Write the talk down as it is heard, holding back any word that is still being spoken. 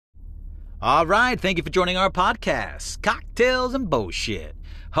All right, thank you for joining our podcast, Cocktails and Bullshit,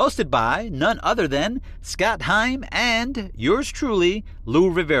 hosted by none other than Scott Heim and yours truly, Lou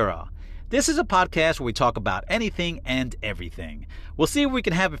Rivera. This is a podcast where we talk about anything and everything. We'll see if we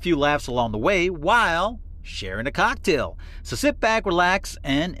can have a few laughs along the way while sharing a cocktail. So sit back, relax,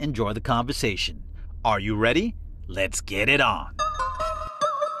 and enjoy the conversation. Are you ready? Let's get it on.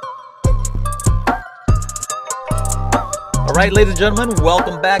 All right, ladies and gentlemen,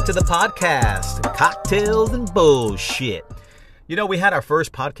 welcome back to the podcast, Cocktails and Bullshit. You know, we had our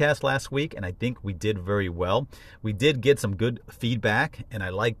first podcast last week, and I think we did very well. We did get some good feedback, and I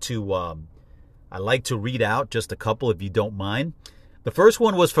like to read out just a couple if you don't mind. The first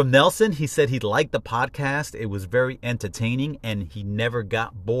one was from Nelson. He said he liked the podcast. It was very entertaining, and he never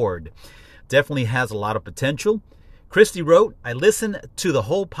got bored. Definitely has a lot of potential. Christy wrote, I listened to the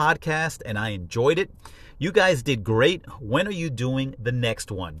whole podcast, and I enjoyed it. You guys did great. When are you doing the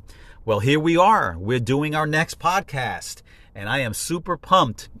next one? Well, here we are. We're doing our next podcast, and I am super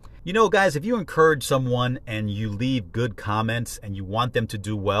pumped. You know, guys, if you encourage someone and you leave good comments and you want them to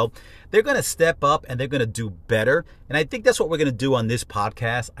do well, they're going to step up and they're going to do better. And I think that's what we're going to do on this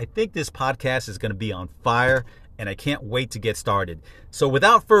podcast. I think this podcast is going to be on fire, and I can't wait to get started. So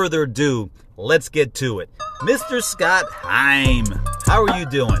without further ado, let's get to it. Mr. Scott Heim, how are you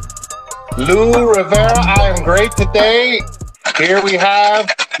doing? Lou Rivera, I am great today. Here we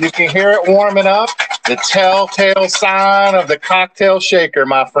have, you can hear it warming up, the telltale sign of the cocktail shaker,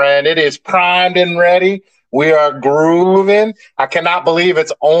 my friend. It is primed and ready. We are grooving. I cannot believe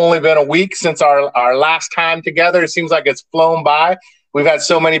it's only been a week since our last time together. It seems like it's flown by. We've had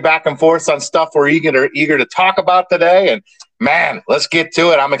so many back and forths on stuff we're eager to talk about today. And man, let's get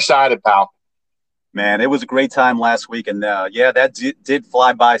to it. I'm excited, pal. Man, it was a great time last week. And that did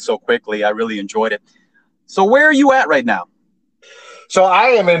fly by so quickly. I really enjoyed it. So where are you at right now? So I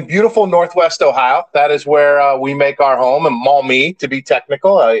am in beautiful Northwest Ohio. That is where we make our home, in Maumee, to be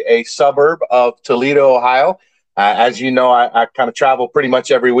technical, a suburb of Toledo, Ohio. As you know, I kind of travel pretty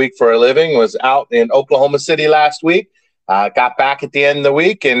much every week for a living. Was out in Oklahoma City last week. Got back at the end of the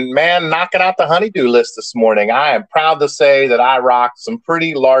week, and man, knocking out the honeydew list this morning. I am proud to say that I rocked some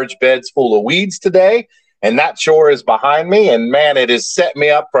pretty large beds full of weeds today, and that chore is behind me. And man, it has set me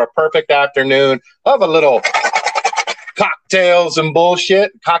up for a perfect afternoon of a little cocktails and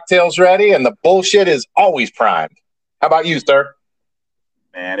bullshit. Cocktails ready, and the bullshit is always primed. How about you, sir?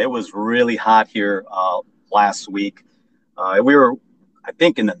 Man, it was really hot here last week. We were, I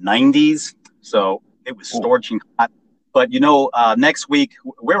think, in the 90s, so it was scorching hot. But, you know, next week,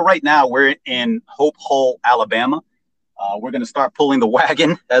 we're in Hope Hull, Alabama. We're going to start pulling the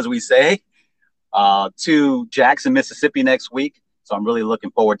wagon, as we say, to Jackson, Mississippi next week. So I'm really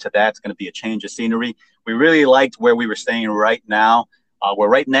looking forward to that. It's going to be a change of scenery. We really liked where we were staying right now. We're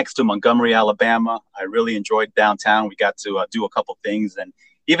right next to Montgomery, Alabama. I really enjoyed downtown. We got to do a couple things and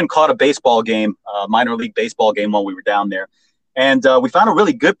even caught a baseball game, minor league baseball game while we were down there. And we found a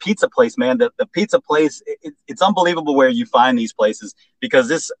really good pizza place, man. The pizza place, it's unbelievable where you find these places because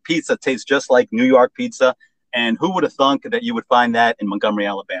this pizza tastes just like New York pizza. And who would have thunk that you would find that in Montgomery,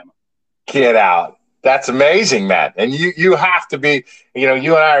 Alabama? Get out. That's amazing, Matt. And you have to be, you know,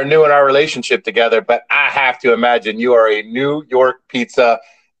 you and I are new in our relationship together, but I have to imagine you are a New York pizza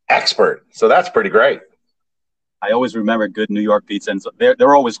expert. So that's pretty great. I always remember good New York pizza, and so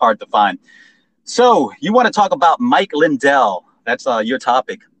they're always hard to find. So you want to talk about Mike Lindell. That's your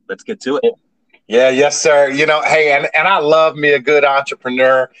topic. Let's get to it. Yeah, yes, sir. You know, hey, and I love me a good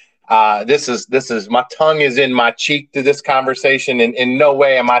entrepreneur. This is my tongue is in my cheek to this conversation. And in no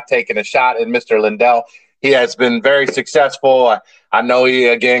way am I taking a shot at Mr. Lindell. He has been very successful. I know he,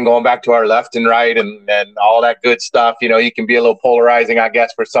 again, going back to our left and right and all that good stuff, you know, he can be a little polarizing, I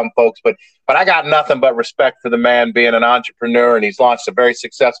guess, for some folks, but I got nothing but respect for the man being an entrepreneur, and he's launched a very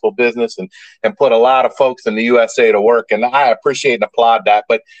successful business and put a lot of folks in the USA to work. And I appreciate and applaud that.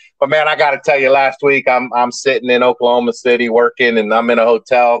 But man, I got to tell you, last week I'm sitting in Oklahoma City working, and I'm in a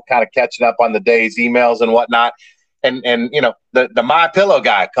hotel kind of catching up on the day's emails and whatnot. And you know, the MyPillow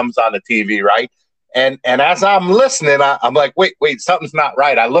guy comes on the TV, right? And as I'm listening, I'm like, wait, something's not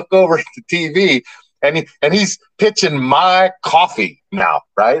right. I look over at the TV, and he's pitching my coffee now,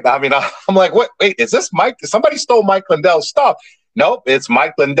 right? I mean, I'm like, wait, is this Mike? Somebody stole Mike Lindell's stuff. Nope, it's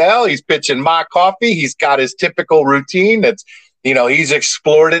Mike Lindell. He's pitching my coffee. He's got his typical routine. That's, you know, he's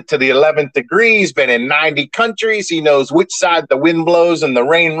explored it to the 11th degree. He's been in 90 countries. He knows which side the wind blows and the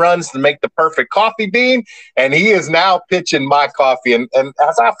rain runs to make the perfect coffee bean. And he is now pitching my coffee. And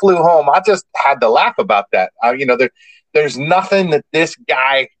as I flew home, I just had to laugh about that. You know, there's nothing that this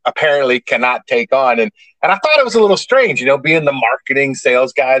guy apparently cannot take on. And I thought it was a little strange, being the marketing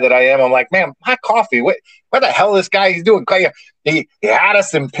sales guy that I am. I'm like, man, my coffee, what the hell this guy is doing? He had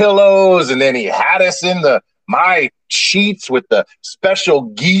us in pillows, and then he had us in my sheets with the special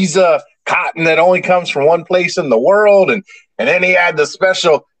Giza cotton that only comes from one place in the world. And then he had the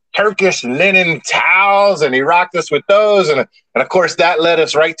special Turkish linen towels, and he rocked us with those. And of course, that led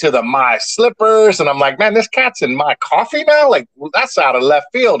us right to the my slippers. And I'm like, man, this cat's in my coffee now? Like, that's out of left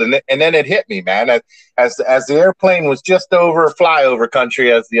field. And then it hit me, man. As the airplane was just over flyover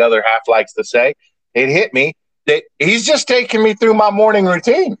country, as the other half likes to say, it hit me that he's just taking me through my morning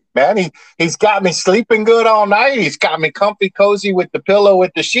routine, man. He's got me sleeping good all night. He's got me comfy, cozy with the pillow,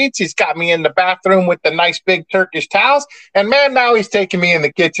 with the sheets. He's got me in the bathroom with the nice big Turkish towels. And, man, now he's taking me in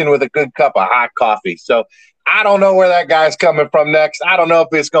the kitchen with a good cup of hot coffee. So I don't know where that guy's coming from next. I don't know if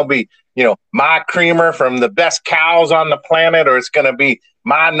it's going to be, my creamer from the best cows on the planet, or it's going to be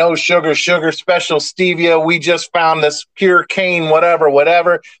my no sugar special stevia. We just found this pure cane, whatever.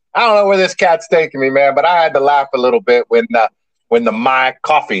 I don't know where this cat's taking me, man, but I had to laugh a little bit when the My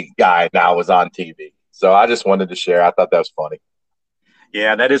Coffee guy now was on TV. So I just wanted to share. I thought that was funny.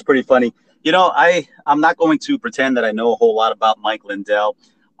 Yeah, that is pretty funny. I'm not going to pretend that I know a whole lot about Mike Lindell.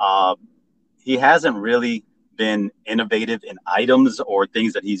 He hasn't really been innovative in items or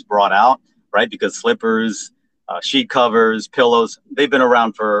things that he's brought out, right? Because slippers, sheet covers, pillows, they've been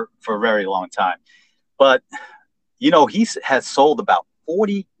around for a very long time. But, he has sold about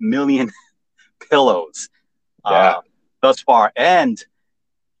 40 million pillows thus far. And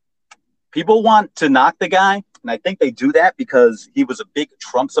people want to knock the guy. And I think they do that because he was a big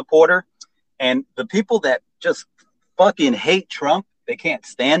Trump supporter. And the people that just fucking hate Trump, they can't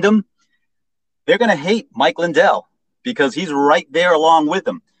stand him. They're going to hate Mike Lindell because he's right there along with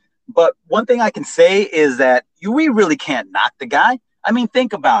him. But one thing I can say is that we really can't knock the guy. I mean,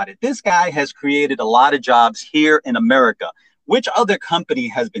 think about it. This guy has created a lot of jobs here in America. Which other company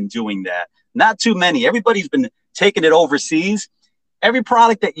has been doing that? Not too many. Everybody's been taking it overseas. Every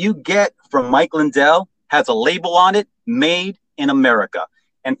product that you get from Mike Lindell has a label on it, made in America.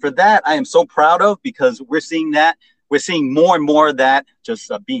 And for that, I am so proud of, because we're seeing that. We're seeing more and more of that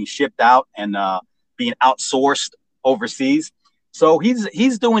just being shipped out and being outsourced overseas. So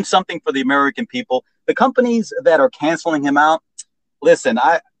he's doing something for the American people. The companies that are canceling him out, listen,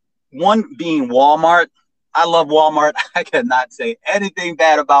 one being Walmart. I love Walmart. I cannot say anything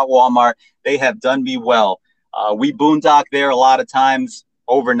bad about Walmart. They have done me well. We boondock there a lot of times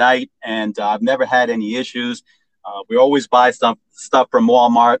overnight, and I've never had any issues. We always buy stuff from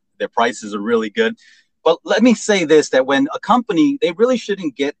Walmart. Their prices are really good. But let me say this, that when a company, they really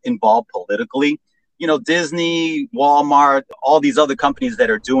shouldn't get involved politically. Disney, Walmart, all these other companies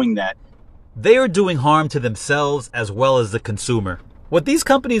that are doing that. They are doing harm to themselves as well as the consumer. What these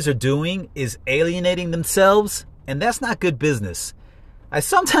companies are doing is alienating themselves, and that's not good business. I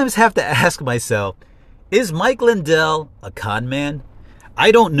sometimes have to ask myself, is Mike Lindell a con man?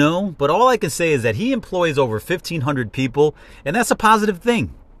 I don't know, but all I can say is that he employs over 1,500 people, and that's a positive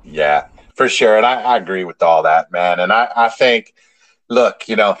thing. Yeah, for sure. And I agree with all that, man. And I think, look,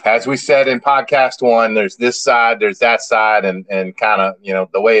 as we said in podcast 1, there's this side, there's that side, and kind of,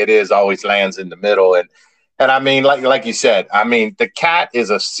 the way it is always lands in the middle. And I mean, like you said, I mean, the cat is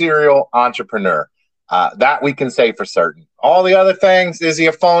a serial entrepreneur. That we can say for certain. All the other things, is he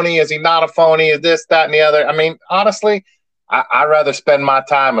a phony? Is he not a phony? Is this, that, and the other? I mean, honestly, I'd rather spend my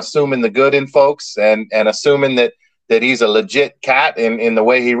time assuming the good in folks and assuming that he's a legit cat in the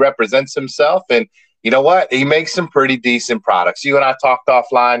way he represents himself. And you know what? He makes some pretty decent products. You and I talked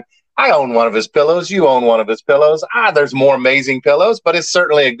offline. I own one of his pillows. You own one of his pillows. There's more amazing pillows, but it's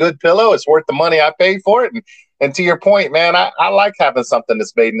certainly a good pillow. It's worth the money I paid for it. And to your point, man, I like having something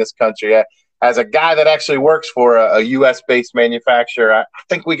that's made in this country. As a guy that actually works for a U.S.-based manufacturer, I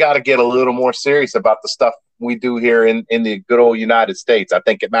think we got to get a little more serious about the stuff we do here in the good old United States. I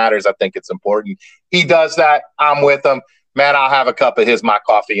think it matters. I think it's important. He does that. I'm with him. Man, I'll have a cup of my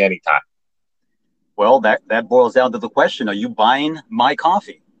coffee anytime. Well, that boils down to the question: are you buying my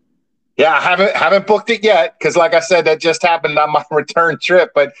coffee? Yeah, I haven't booked it yet because, like I said, that just happened on my return trip.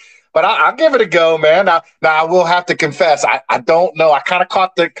 But I'll give it a go, man. Now I will have to confess, I don't know. I kind of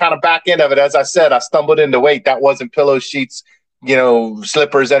caught the kind of back end of it. As I said, I stumbled into weight. That wasn't pillow sheets,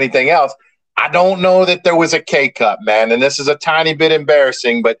 slippers, anything else. I don't know that there was a K-cup, man. And this is a tiny bit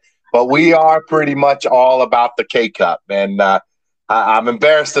embarrassing, but we are pretty much all about the K-cup. And I'm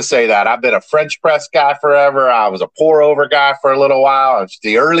embarrassed to say that. I've been a French press guy forever. I was a pour over guy for a little while. It's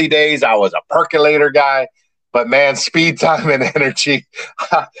the early days. I was a percolator guy. But man, speed, time, and energy.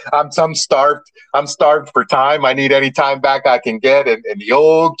 I'm starved. I'm starved for time. I need any time back I can get, and the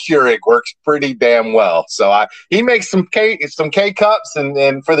old Keurig works pretty damn well. So he makes some K cups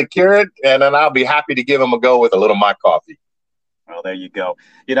and for the Keurig, and then I'll be happy to give him a go with a little of my coffee. Well, there you go.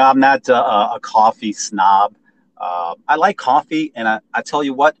 I'm not a coffee snob. I like coffee, and I tell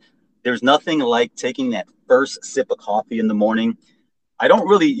you what, there's nothing like taking that first sip of coffee in the morning. I don't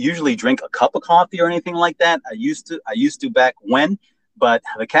really usually drink a cup of coffee or anything like that. I used to back when, but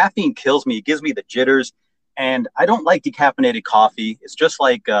the caffeine kills me. It gives me the jitters, and I don't like decaffeinated coffee. It's just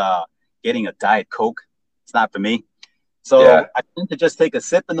like getting a Diet Coke. It's not for me. So yeah. I tend to just take a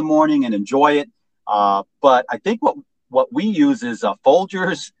sip in the morning and enjoy it. But I think what we use is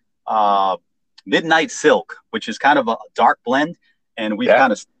Folgers Midnight Silk, which is kind of a dark blend, and we've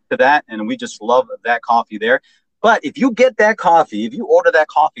kind of stuck to that, and we just love that coffee there. But if you get that coffee, if you order that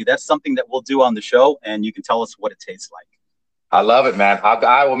coffee, that's something that we'll do on the show, and you can tell us what it tastes like. I love it, man.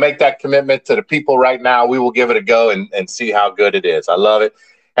 I will make that commitment to the people right now. We will give it a go and see how good it is. I love it.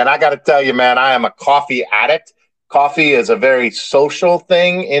 And I got to tell you, man, I am a coffee addict. Coffee is a very social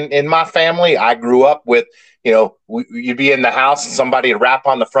thing in my family. I grew up with, you'd be in the house and somebody would rap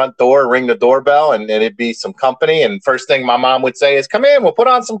on the front door, ring the doorbell, and it'd be some company. And first thing my mom would say is, come in, we'll put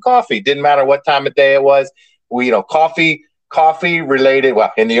on some coffee. Didn't matter what time of day it was. Coffee related.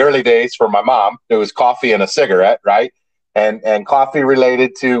 Well, in the early days for my mom, it was coffee and a cigarette, right? And coffee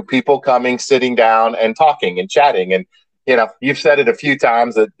related to people coming, sitting down and talking and chatting. And, you've said it a few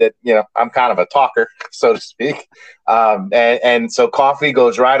times that I'm kind of a talker, so to speak. And so coffee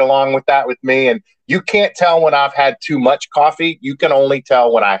goes right along with that with me. And you can't tell when I've had too much coffee. You can only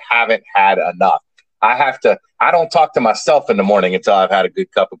tell when I haven't had enough. I don't talk to myself in the morning until I've had a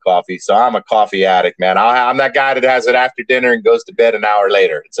good cup of coffee. So I'm a coffee addict, man. I'm that guy that has it after dinner and goes to bed an hour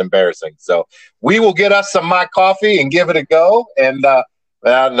later. It's embarrassing. So we will get us some My Coffee and give it a go. And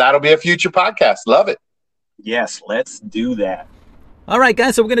that'll be a future podcast. Love it. Yes, let's do that. All right,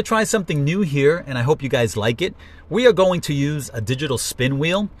 guys. So we're going to try something new here, and I hope you guys like it. We are going to use a digital spin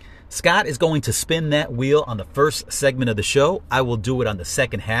wheel. Scott is going to spin that wheel on the first segment of the show. I will do it on the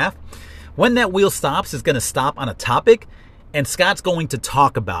second half. When that wheel stops, it's going to stop on a topic, and Scott's going to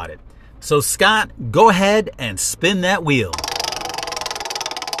talk about it. So, Scott, go ahead and spin that wheel.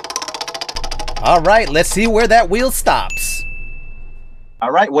 All right, let's see where that wheel stops.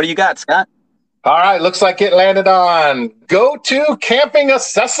 All right, what do you got, Scott? All right, looks like it landed on go-to camping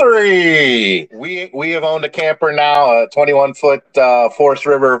accessory. We have owned a camper now, a 21-foot Forest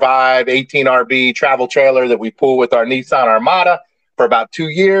River Vibe 18RB travel trailer that we pull with our Nissan Armada for about 2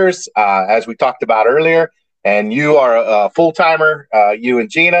 years, as we talked about earlier. And you are a full-timer, you and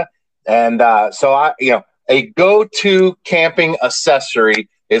Gina. And so a go-to camping accessory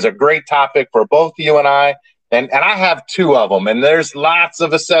is a great topic for both you and I. And I have two of them, and there's lots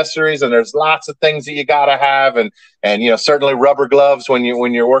of accessories and there's lots of things that you got to have. And certainly rubber gloves when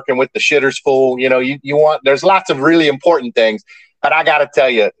you're working with the shitters full, there's lots of really important things. But I got to tell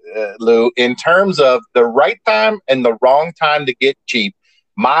you, Lou, in terms of the right time and the wrong time to get cheap,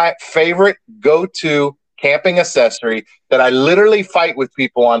 my favorite go-to camping accessory that I literally fight with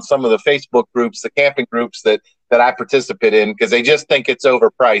people on some of the Facebook groups, the camping groups that I participate in, because they just think it's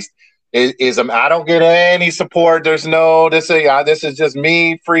overpriced, is I don't get any support. There's this is just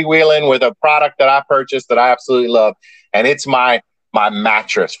me freewheeling with a product that I purchased that I absolutely love. And it's my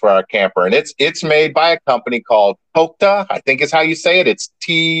mattress for our camper. And it's made by a company called Tokta, I think is how you say it. It's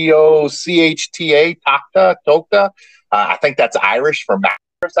Tochta, Tokta. I think that's Irish for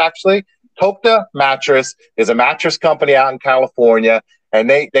mattress, actually. Tokta Mattress is a mattress company out in California, and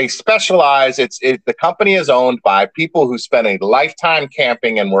they specialize. The company is owned by people who spent a lifetime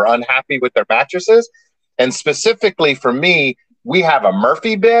camping and were unhappy with their mattresses. And specifically for me, we have a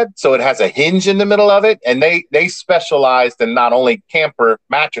Murphy bed, so it has a hinge in the middle of it, and they specialized in not only camper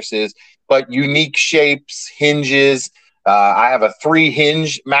mattresses but unique shapes, hinges. I have a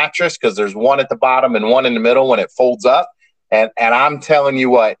 3-hinge mattress because there's one at the bottom and one in the middle when it folds up. And I'm telling you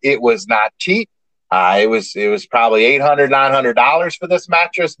what, it was not cheap. It was probably $800, $900 for this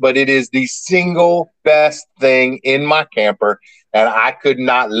mattress, but it is the single best thing in my camper, and I could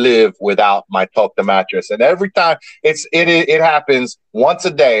not live without my Tokta mattress. And every time it happens once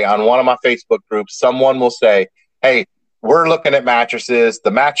a day on one of my Facebook groups, someone will say, "Hey, we're looking at mattresses.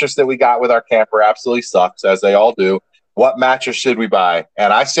 The mattress that we got with our camper absolutely sucks, as they all do. What mattress should we buy?"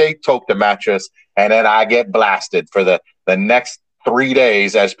 And I say Tokta mattress, and then I get blasted for the next 3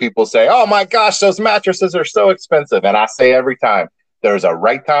 days as people say, "Oh my gosh, those mattresses are so expensive." And I say every time, there's a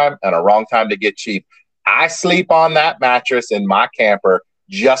right time and a wrong time to get cheap. I sleep on that mattress in my camper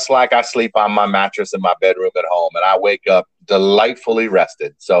just like I sleep on my mattress in my bedroom at home, and I wake up delightfully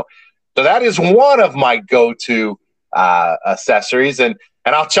rested. So that is one of my go-to accessories, and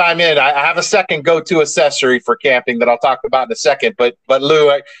I'll chime in. I have a second go-to accessory for camping that I'll talk about in a second. But Lou,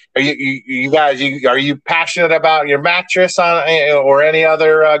 are you passionate about your mattress or any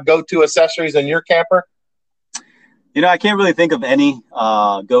other go-to accessories in your camper? I can't really think of any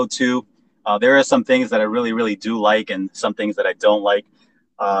go-to. There are some things that I really, really do like, and some things that I don't like.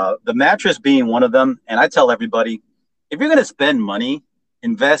 The mattress being one of them. And I tell everybody, if you're going to spend money,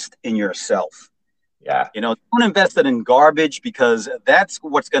 invest in yourself. Yeah. Don't invest it in garbage, because that's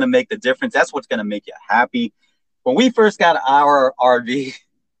what's going to make the difference. That's what's going to make you happy. When we first got our RV,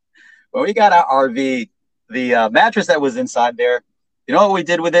 the mattress that was inside there, you know what we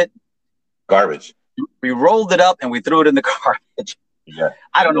did with it? Garbage. We rolled it up and we threw it in the garbage. Yeah.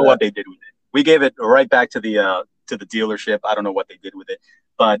 I don't know what they did with it. We gave it right back to the dealership. I don't know what they did with it.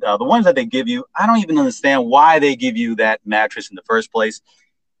 But the ones that they give you, I don't even understand why they give you that mattress in the first place.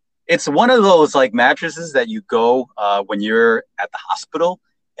 It's one of those like mattresses that you go when you're at the hospital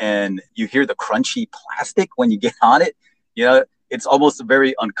and you hear the crunchy plastic when you get on it. It's almost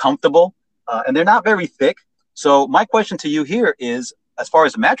very uncomfortable, and they're not very thick. So my question to you here is, as far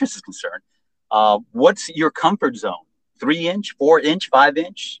as the mattress is concerned, what's your comfort zone? 3-inch, 4-inch,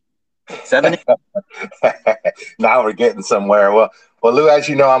 5-inch, 7-inch? Now we're getting somewhere. Well, Lou, as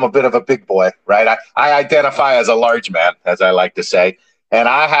you know, I'm a bit of a big boy, right? I identify as a large man, as I like to say.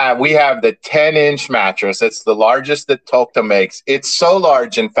 And we have the 10-inch mattress. It's the largest that Tokta makes. It's so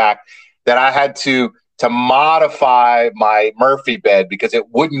large, in fact, that I had to modify my Murphy bed because it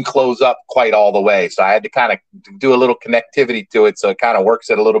wouldn't close up quite all the way. So I had to kind of do a little connectivity to it so it kind of works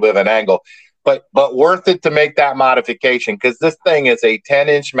at a little bit of an angle. But worth it to make that modification, because this thing is a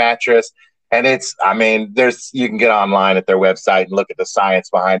 10-inch mattress. And you can get online at their website and look at the science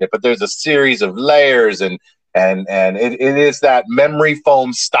behind it. But there's a series of layers and it is that memory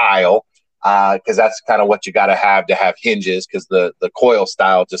foam style, because that's kind of what you got to have hinges, because the coil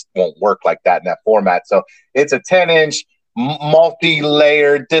style just won't work like that in that format. So it's a 10-inch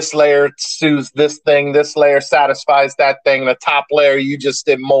multi-layered. This layer soothes this thing. This layer satisfies that thing. The top layer,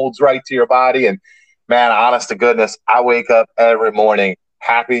 it molds right to your body. And man, honest to goodness, I wake up every morning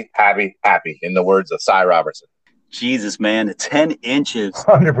happy, happy, happy, in the words of Cy Robertson. Jesus, man, 10 inches.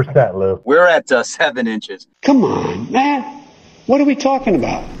 100%, Lou. We're at 7 inches. Come on, man. What are we talking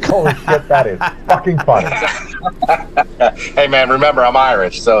about? Holy shit, that is fucking funny. Hey, man, remember, I'm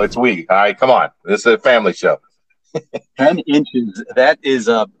Irish, so it's we. All right, come on. This is a family show. 10 inches, that is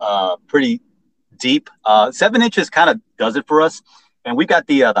pretty deep. 7 inches kind of does it for us. And we got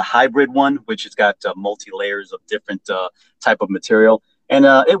the hybrid one, which has got multi-layers of different type of material. And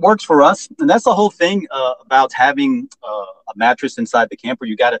it works for us. And that's the whole thing about having a mattress inside the camper.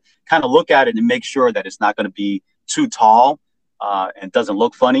 You got to kind of look at it and make sure that it's not going to be too tall and doesn't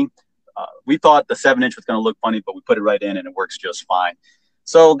look funny. We thought the 7-inch was going to look funny, but we put it right in and it works just fine.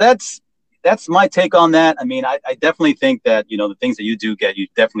 So that's my take on that. I definitely think that, the things that you do get, you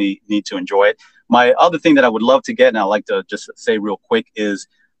definitely need to enjoy it. My other thing that I would love to get, and I'd like to just say real quick, is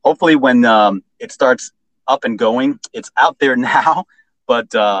hopefully when it starts up and going, it's out there now.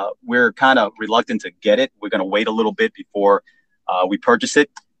 But we're kind of reluctant to get it. We're going to wait a little bit before we purchase it,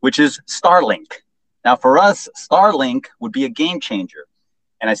 which is Starlink. Now, for us, Starlink would be a game changer.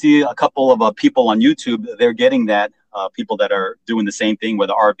 And I see a couple of people on YouTube, they're getting that, people that are doing the same thing,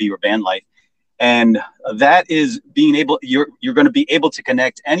 whether RV or van life. And that is being able, you're going to be able to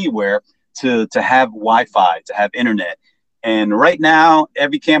connect anywhere to have Wi-Fi, to have internet. And right now,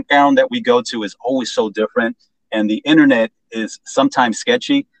 every campground that we go to is always so different. And the internet is sometimes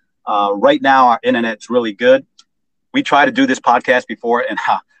sketchy. Right now, our internet's really good. We tried to do this podcast before, and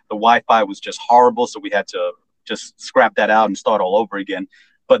the Wi-Fi was just horrible. So we had to just scrap that out and start all over again.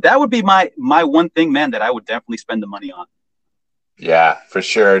 But that would be my one thing, man, that I would definitely spend the money on. Yeah, for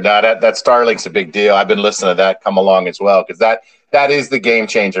sure. No, that Starlink's a big deal. I've been listening to that come along as well, because that is the game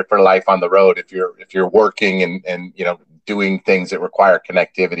changer for life on the road. If you're working and doing things that require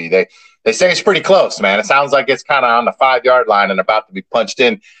connectivity, they say it's pretty close, man. It sounds like it's kind of on the 5-yard line and about to be punched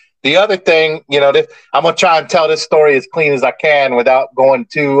in. The other thing, I'm gonna try and tell this story as clean as I can without going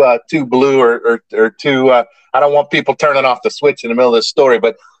too blue or too. I don't want people turning off the switch in the middle of the story.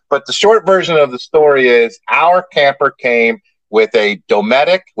 But the short version of the story is our camper came with a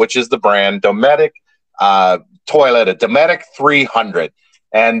Dometic, which is the brand Dometic toilet, a Dometic 300,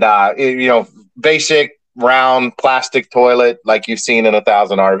 and basic round plastic toilet like you've seen in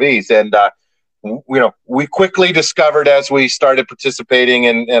 1,000 RVs. And we quickly discovered, as we started participating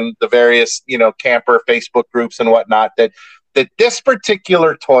in the various camper Facebook groups and whatnot, that that this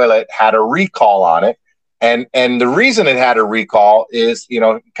particular toilet had a recall on it. And the reason it had a recall is,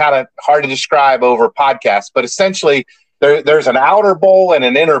 kind of hard to describe over podcasts, but essentially there's an outer bowl and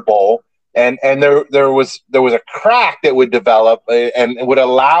an inner bowl. And there was a crack that would develop and it would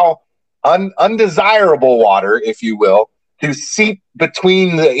allow undesirable water, if you will, to seep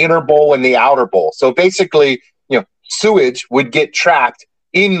between the inner bowl and the outer bowl. So basically, sewage would get trapped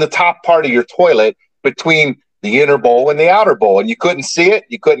in the top part of your toilet between the inner bowl and the outer bowl, and you couldn't see it,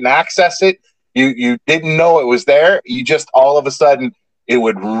 you couldn't access it, you didn't know it was there. You just all of a sudden it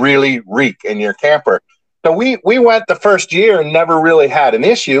would really reek in your camper. So we went the first year and never really had an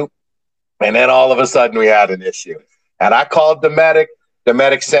issue, and then all of a sudden we had an issue. And I called Dometic.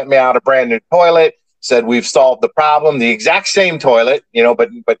 Dometic sent me out a brand new toilet, said we've solved the problem. The exact same toilet, but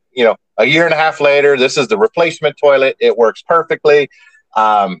a year and a half later, this is the replacement toilet. It works perfectly.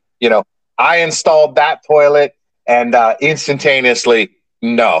 I installed that toilet, and instantaneously,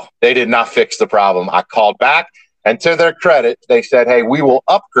 no, they did not fix the problem. I called back, and to their credit, they said, hey, we will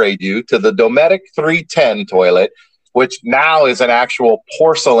upgrade you to the Dometic 310 toilet, which now is an actual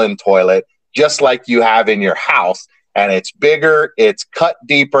porcelain toilet, just like you have in your house. And it's bigger, it's cut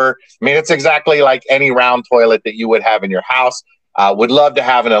deeper. I mean, it's exactly like any round toilet that you would have in your house. Would love to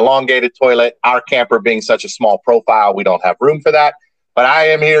have an elongated toilet. Our camper being such a small profile, we don't have room for that. But I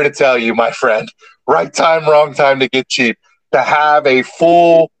am here to tell you, my friend, right time, wrong time to get cheap. To have a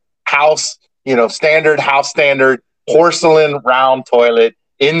full house, standard porcelain round toilet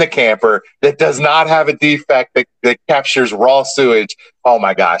in the camper that does not have a defect that captures raw sewage. Oh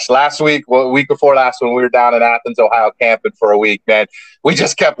my gosh. Week before last, when we were down in Athens, Ohio, camping for a week, man, we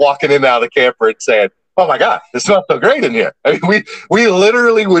just kept walking in and out of the camper and saying, oh my God, it smells so great in here. I mean, we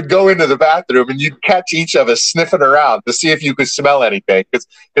literally would go into the bathroom and you'd catch each of us sniffing around to see if you could smell anything, because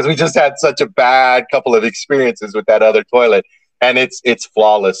we just had such a bad couple of experiences with that other toilet. And it's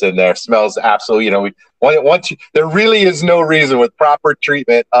flawless in there. Smells absolutely, there really is no reason with proper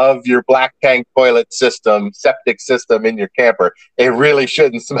treatment of your black tank toilet system, septic system in your camper, it really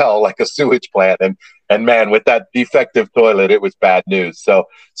shouldn't smell like a sewage plant. And man, with that defective toilet, it was bad news. So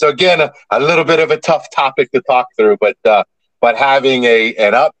again, a little bit of a tough topic to talk through, but having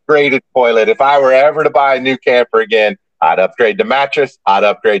an upgraded toilet, if I were ever to buy a new camper again, I'd upgrade the mattress, I'd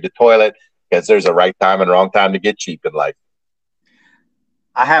upgrade the toilet, because there's a right time and wrong time to get cheap in life.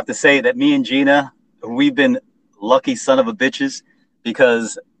 I have to say that me and Gina, we've been lucky son of a bitches,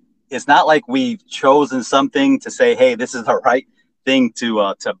 because it's not like we've chosen something to say, hey, this is the right thing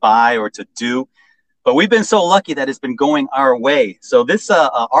to buy or to do. But we've been so lucky that it's been going our way. So this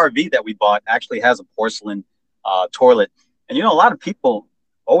RV that we bought actually has a porcelain toilet. And, a lot of people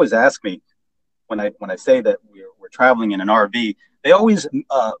always ask me when I say that we're traveling in an RV, they always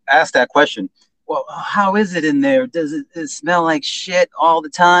ask that question. Well, how is it in there? Does it smell like shit all the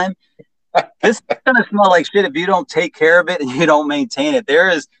time? This is going to smell like shit if you don't take care of it and you don't maintain it. There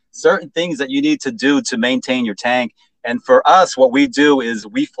is certain things that you need to do to maintain your tank. And for us, what we do is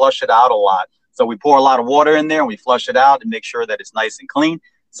we flush it out a lot. So we pour a lot of water in there and we flush it out and make sure that it's nice and clean.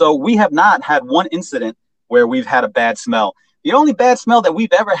 So we have not had one incident where we've had a bad smell. The only bad smell that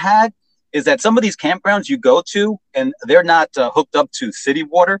we've ever had is that some of these campgrounds you go to and they're not hooked up to city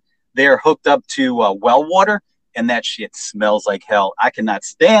water. They're hooked up to well water, and that shit smells like hell. I cannot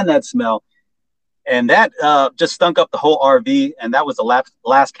stand that smell. And that just stunk up the whole RV, and that was the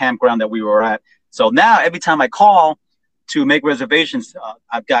last campground that we were at. So now every time I call to make reservations,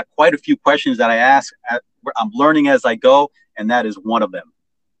 I've got quite a few questions that I ask. I'm learning as I go, and that is one of them.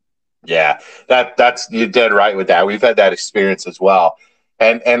 Yeah, that's you did right with that. We've had that experience as well.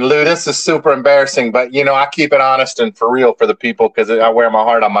 And Lou, this is super embarrassing, but I keep it honest and for real for the people, because I wear my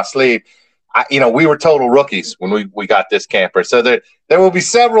heart on my sleeve. We were total rookies when we got this camper. So there will be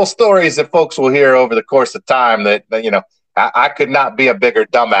several stories that folks will hear over the course of time that I could not be a bigger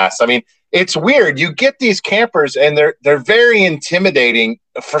dumbass. I mean, it's weird. You get these campers and they're very intimidating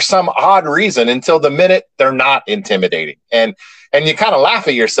for some odd reason until the minute they're not intimidating. And you kind of laugh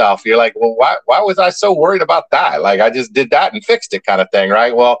at yourself. You're like, well, why was I so worried about that? Like, I just did that and fixed it, kind of thing,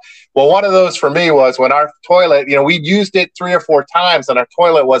 right? Well, one of those for me was when our toilet, we used it 3 or 4 times and our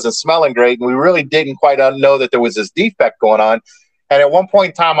toilet wasn't smelling great. And we really didn't quite know that there was this defect going on. And at one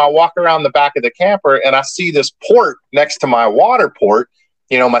point in time, I walk around the back of the camper and I see this port next to my water port,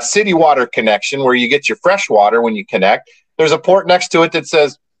 my city water connection where you get your fresh water when you connect. There's a port next to it that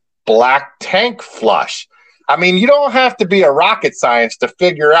says black tank flush. I mean, you don't have to be a rocket science to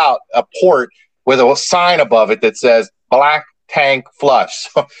figure out a port with a sign above it that says black tank flush.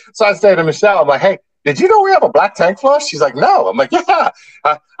 So I say to Michelle, I'm like, hey, did you know we have a black tank flush? She's like, no. I'm like, yeah.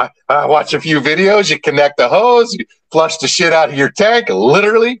 I watch a few videos. You connect the hose, you flush the shit out of your tank,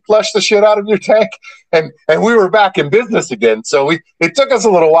 literally flush the shit out of your tank. And we were back in business again. So it took us a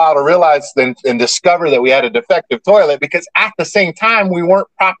little while to realize and discover that we had a defective toilet, because at the same time, we weren't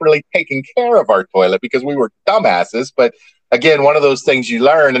properly taking care of our toilet because we were dumbasses. But again, one of those things you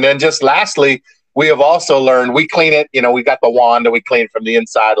learn. And then just lastly, we have also learned, we clean it, we got the wand and we clean it from the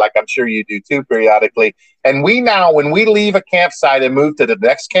inside, like I'm sure you do too periodically. And we now, when we leave a campsite and move to the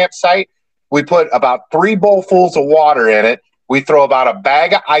next campsite, we put about 3 bowlfuls of water in it. We throw about a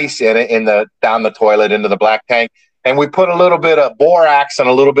bag of ice in it down the toilet into the black tank. And we put a little bit of borax and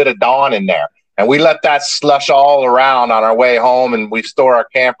a little bit of Dawn in there. And we let that slush all around on our way home, and we store our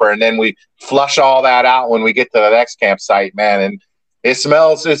camper, and then we flush all that out when we get to the next campsite, man. And it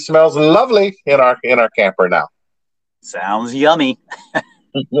smells lovely in our camper now. Sounds yummy.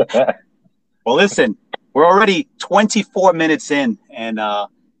 Well, listen, we're already 24 minutes in, and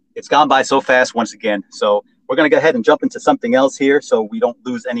it's gone by so fast once again. So we're going to go ahead and jump into something else here, so we don't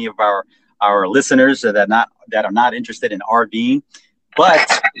lose any of our listeners that are not interested in RVing.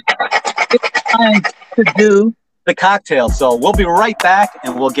 But it's time to do the cocktail. So we'll be right back,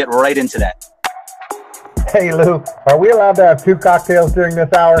 and we'll get right into that. Hey, Lou, are we allowed to have 2 cocktails during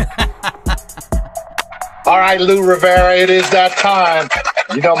this hour? All right, Lou Rivera, it is that time.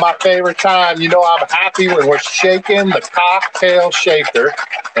 My favorite time. I'm happy when we're shaking the cocktail shaker,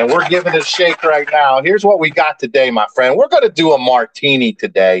 and we're giving it a shake right now. Here's what we got today, my friend. We're going to do a martini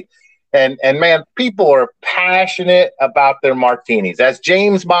today. And man, people are passionate about their martinis. As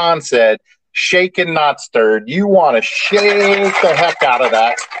James Bond said, shaken, not stirred. You want to shake the heck out of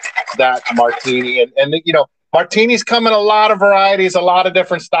that martini. And martinis come in a lot of varieties, a lot of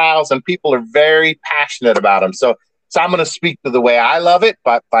different styles, and people are very passionate about them. So I'm going to speak to the way I love it,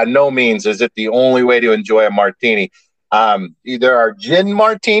 but by no means is it the only way to enjoy a martini. There are gin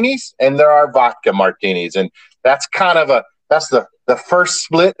martinis and there are vodka martinis, and that's kind of that's the first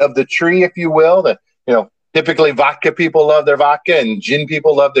split of the tree, if you will. That typically vodka people love their vodka and gin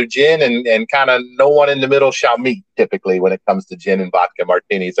people love their gin, and kind of no one in the middle shall meet typically when it comes to gin and vodka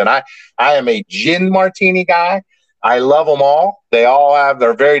martinis. And I am a gin martini guy. I love them all.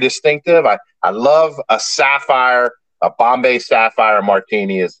 They're very distinctive. I love a sapphire, a Bombay Sapphire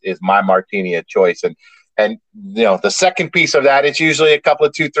martini is my martini of choice. And the second piece of that, it's usually a couple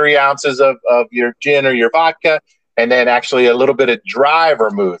of 2-3 ounces of your gin or your vodka, and then actually a little bit of dry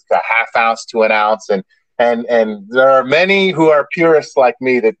vermouth, a half ounce to an ounce. And there are many who are purists like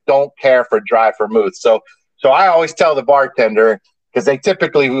me that don't care for dry vermouth. So I always tell the bartender, because they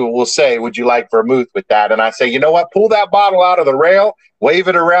typically will say, would you like vermouth with that? And I say, you know what? Pull that bottle out of the rail, wave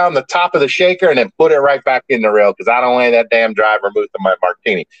it around the top of the shaker, and then put it right back in the rail, because I don't want that damn dry vermouth in my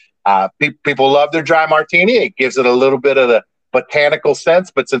martini. People love their dry martini. It gives it a little bit of the botanical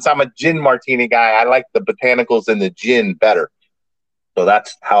sense. But since I'm a gin martini guy, I like the botanicals in the gin better. So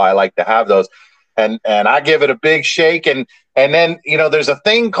that's how I like to have those. And I give it a big shake. And then, there's a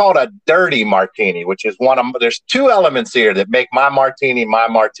thing called a dirty martini, which is there's 2 elements here that make my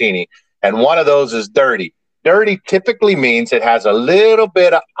martini. And one of those is dirty. Dirty typically means it has a little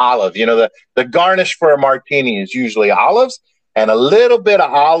bit of olive. The garnish for a martini is usually olives, and a little bit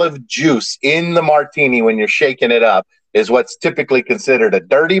of olive juice in the martini when you're shaking it up is what's typically considered a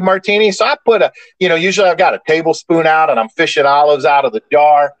dirty martini. So I put usually I've got a tablespoon out and I'm fishing olives out of the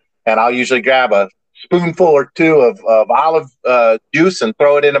jar, and I'll usually grab a spoonful or 2 of olive juice and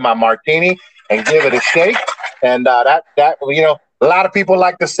throw it into my martini and give it a shake. And that a lot of people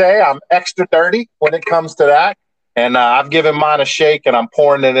like to say I'm extra dirty when it comes to that. And I've given mine a shake, and I'm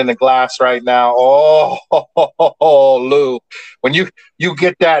pouring it in a glass right now. Oh, Lou, when you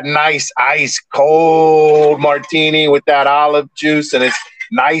get that nice ice cold martini with that olive juice, and it's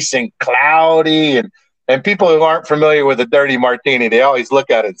nice and cloudy, and people who aren't familiar with a dirty martini, they always look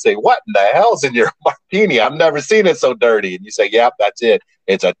at it and say, what in the hell's in your martini? I've never seen it so dirty. And you say, yep, that's it.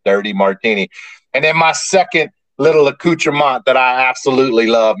 It's a dirty martini. And then my second little accoutrement that I absolutely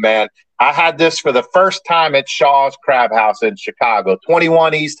love, man. I had this for the first time at Shaw's Crab House in Chicago,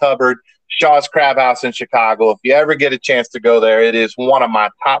 21 East Hubbard, Shaw's Crab House in Chicago. If you ever get a chance to go there, it is one of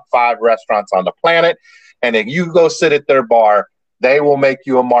my top 5 restaurants on the planet. And if you go sit at their bar, they will make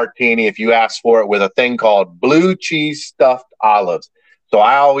you a martini if you ask for it, with a thing called blue cheese stuffed olives. So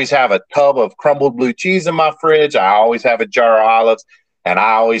I always have a tub of crumbled blue cheese in my fridge. I always have a jar of olives, and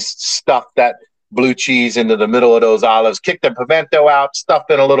I always stuff that blue cheese into the middle of those olives, kick the pimento out, stuff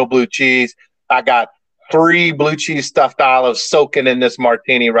in a little blue cheese. I got 3 blue cheese stuffed olives soaking in this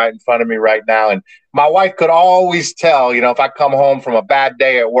martini right in front of me right now. And my wife could always tell, if I come home from a bad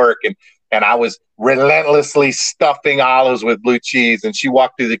day at work and and I was relentlessly stuffing olives with blue cheese. And she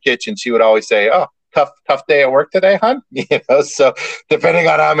walked through the kitchen. She would always say, "Oh, tough day at work today, hon." So depending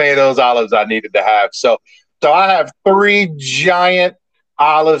on how many of those olives I needed to have. So I have 3 giant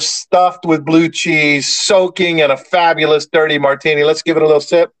olives stuffed with blue cheese, soaking in a fabulous dirty martini. Let's give it a little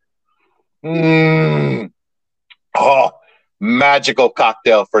sip. Oh, magical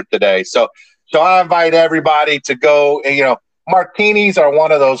cocktail for today. So I invite everybody to go. Martinis are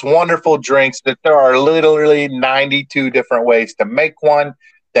one of those wonderful drinks that there are literally 92 different ways to make one.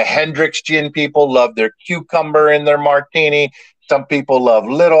 The Hendrick's gin people love their cucumber in their martini. Some people love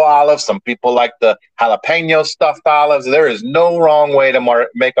little olives. Some people like the jalapeno stuffed olives. There is no wrong way to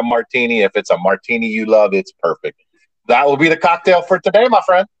make a martini. If it's a martini you love, it's perfect. That will be the cocktail for today, my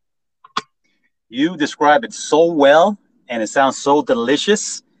friend. You describe it so well, and it sounds so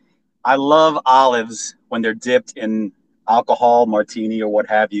delicious. I love olives when they're dipped in alcohol, martini, or what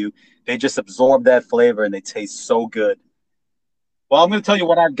have you. They just absorb that flavor, and they taste so good. Well, I'm going to tell you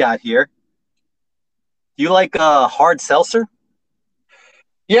what I've got here. Do you like hard seltzer?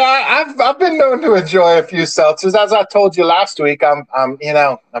 Yeah, I've been known to enjoy a few seltzers. As I told you last week, I'm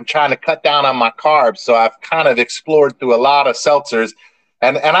trying to cut down on my carbs, so I've kind of explored through a lot of seltzers,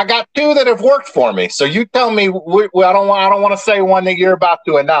 and I got 2 that have worked for me. So you tell me. I don't want to say one that you're about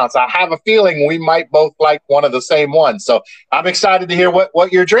to announce. I have a feeling we might both like one of the same ones. So I'm excited to hear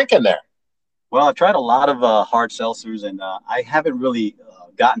what you're drinking there. Well, I've tried a lot of hard seltzers, and I haven't really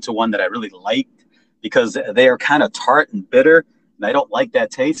gotten to one that I really liked because they are kind of tart and bitter. And I don't like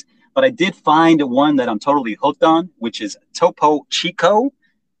that taste, but I did find one that I'm totally hooked on, which is Topo Chico.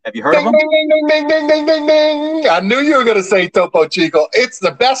 Have you heard of them? Ding, ding, ding, ding, ding, ding, ding. I knew you were going to say Topo Chico. It's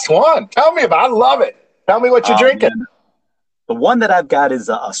the best one. Tell me about it. I love it. Tell me what you're drinking. Man. The one that I've got is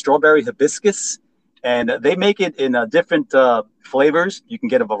a strawberry hibiscus, and they make it in different flavors. You can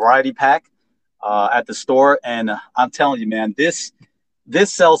get a variety pack at the store, and I'm telling you, man, this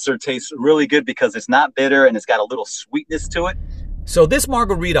seltzer tastes really good because it's not bitter and it's got a little sweetness to it. So this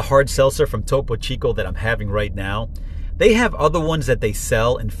margarita hard seltzer from Topo Chico that I'm having right now, they have other ones that they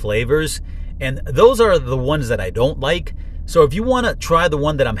sell in flavors, and those are the ones that I don't like. So if you want to try the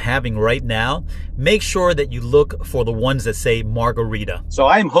one that I'm having right now, make sure that you look for the ones that say margarita. So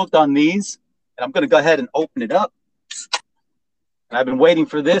I am hooked on these, and I'm going to go ahead and open it up. And I've been waiting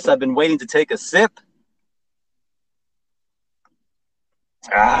for this. I've been waiting to take a sip.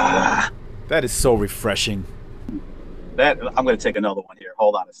 That is so refreshing. I'm going to take another one here.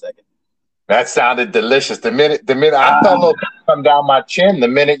 Hold on a second. That sounded delicious. The minute I felt a little come down my chin, the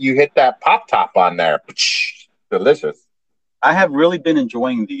minute you hit that pop top on there, delicious. I have really been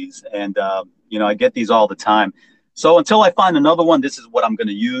enjoying these, and I get these all the time. So until I find another one, this is what I'm going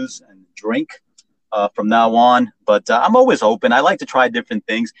to use and drink from now on. But I'm always open. I like to try different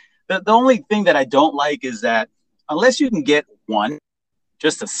things. The only thing that I don't like is that unless you can get one,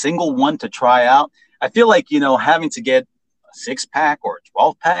 just a single one to try out, I feel like, having to get a 6-pack or a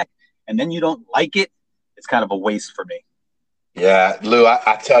 12-pack and then you don't like it, it's kind of a waste for me. Yeah, Lou,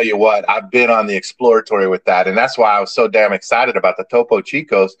 I tell you what, I've been on the exploratory with that. And that's why I was so damn excited about the Topo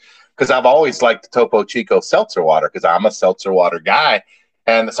Chicos, because I've always liked the Topo Chico seltzer water because I'm a seltzer water guy.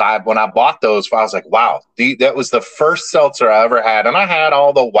 And so when I bought those, I was like, wow, that was the first seltzer I ever had. And I had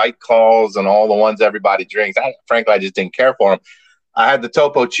all the White Claws and all the ones everybody drinks. Frankly, I just didn't care for them. I had the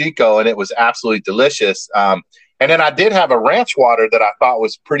Topo Chico, and it was absolutely delicious. And then I did have a ranch water that I thought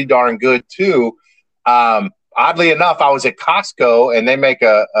was pretty darn good, too. Oddly enough, I was at Costco, and they make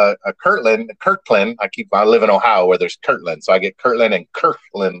a Kirkland. I live in Ohio where there's Kirkland, so I get Kirkland and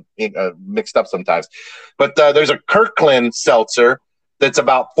Kirkland mixed up sometimes. But there's a Kirkland seltzer that's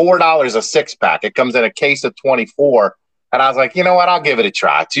about $4 a 6-pack. It comes in a case of 24. And I was like, you know what? I'll give it a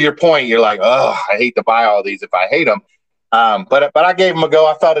try. To your point, you're like, oh, I hate to buy all these if I hate them. But I gave them a go.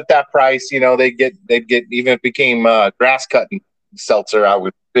 I thought at that price, they'd get even if it became grass cutting seltzer, I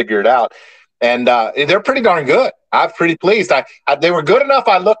would figure it out. And they're pretty darn good. I'm pretty pleased. They were good enough.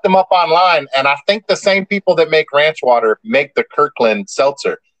 I looked them up online, and I think the same people that make ranch water make the Kirkland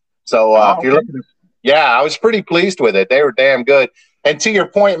seltzer. So if you're looking, I was pretty pleased with it. They were damn good. And to your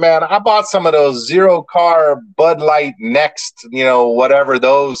point, man, I bought some of those 0-carb Bud Light Next, whatever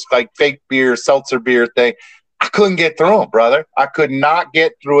those like fake beer, seltzer beer thing. I couldn't get through them, brother. I could not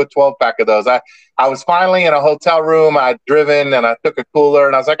get through a 12-pack of those. I was finally in a hotel room. I'd driven, and I took a cooler,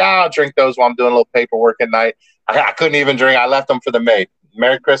 and I was like, I'll drink those while I'm doing a little paperwork at night. I couldn't even drink. I left them for the maid.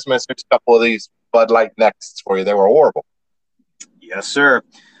 Merry Christmas. Here's a couple of these Bud Light Nexts for you. They were horrible. Yes, sir.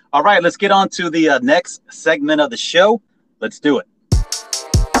 All right, let's get on to the next segment of the show. Let's do it.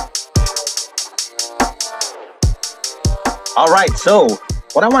 All right, so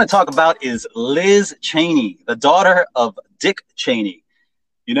What I want to talk about is Liz Cheney, the daughter of Dick Cheney.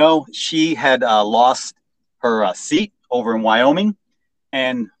 You know, she had lost her seat over in Wyoming.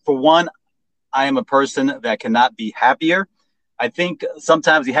 And for one, I am a person that cannot be happier. I think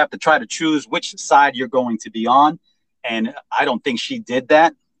sometimes you have to try to choose which side you're going to be on. And I don't think she did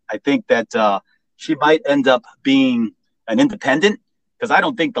that. I think that she might end up being an independent, because I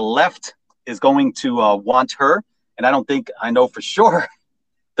don't think the left is going to want her. And I know for sure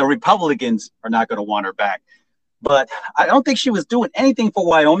the Republicans are not going to want her back. But I don't think she was doing anything for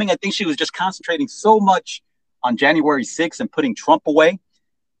Wyoming. I think she was just concentrating so much on January 6th and putting Trump away.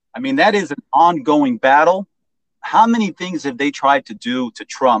 I mean, that is an ongoing battle. How many things have they tried to do to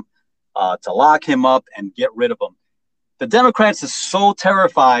Trump to lock him up and get rid of him? The Democrats are so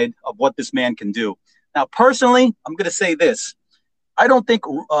terrified of what this man can do. Now, personally, I'm going to say this. I don't think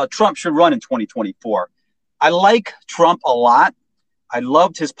Trump should run in 2024. I like Trump a lot. I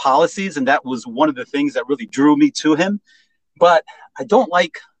loved his policies, and that was one of the things that really drew me to him. But I don't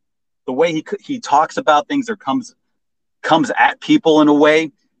like the way he talks about things, or comes at people in a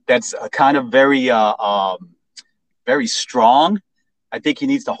way that's kind of very strong. I think he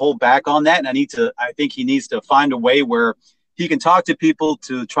needs to hold back on that, and I think he needs to find a way where he can talk to people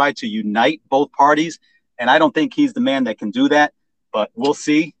to try to unite both parties. And I don't think he's the man that can do that, but we'll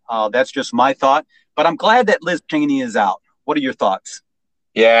see. That's just my thought. But I'm glad that Liz Cheney is out. What are your thoughts?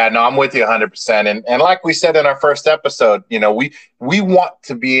 Yeah, no, I'm with you 100%. And like we said in our first episode, you know, we want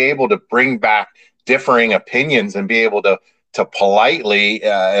to be able to bring back differing opinions and be able to politely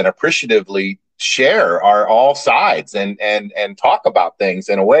and appreciatively share all sides and talk about things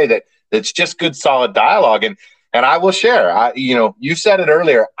in a way that's just good, solid dialogue. And I will share. You said it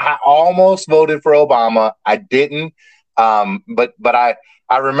earlier. I almost voted for Obama. I didn't. But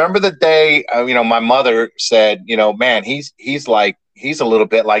I remember the day. My mother said, man, he's a little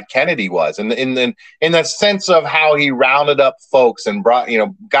bit like Kennedy was, and in the sense of how he rounded up folks and brought,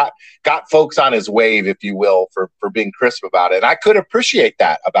 got folks on his wave, if you will, for being crisp about it. And I could appreciate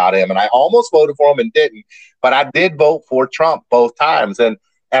that about him. And I almost voted for him and didn't, but I did vote for Trump both times. And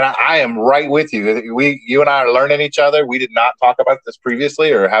I am right with you. You and I are learning each other. We did not talk about this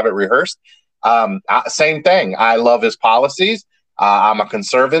previously or have it rehearsed. Same thing. I love his policies. I'm a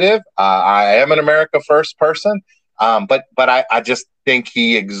conservative. I am an America First person. But I just think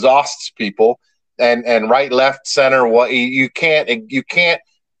he exhausts people, and right, left, center. What you can't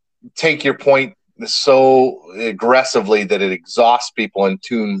take your point so aggressively that it exhausts people and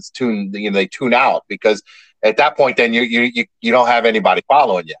they tune out, because at that point then you don't have anybody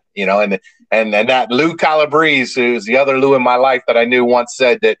following you, and that Lou Calabrese, who's the other Lou in my life that I knew, once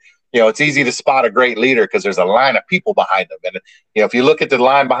said that it's easy to spot a great leader because there's a line of people behind them. And if you look at the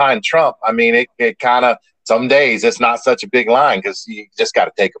line behind Trump, I mean, it kind of, some days it's not such a big line because you just got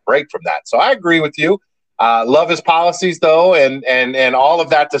to take a break from that. So I agree with you. Love his policies, though, and all of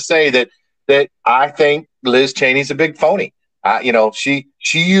that to say that I think Liz Cheney's a big phony. She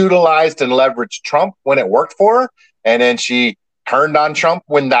utilized and leveraged Trump when it worked for her, and then she turned on Trump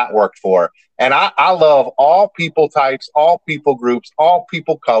when that worked for her. And I love all people types, all people groups, all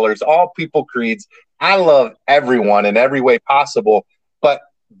people colors, all people creeds. I love everyone in every way possible, but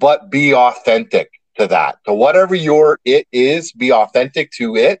be authentic to that. To whatever your it is, be authentic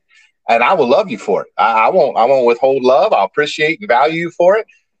to it, and I will love you for it. I won't withhold love. I'll appreciate and value you for it.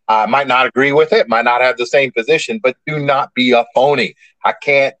 I might not agree with it, might not have the same position, but do not be a phony. I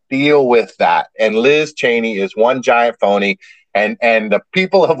can't deal with that. And Liz Cheney is one giant phony, and the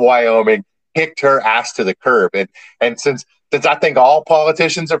people of Wyoming kicked her ass to the curb. And since I think all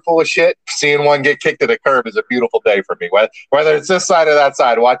politicians are full of shit, seeing one get kicked to the curb is a beautiful day for me. Whether it's this side or that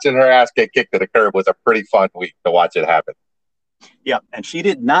side, watching her ass get kicked to the curb was a pretty fun week to watch it happen. Yeah, and she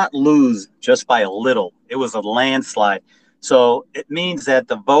did not lose just by a little. It was a landslide. So it means that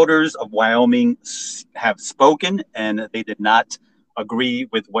the voters of Wyoming have spoken, and they did not agree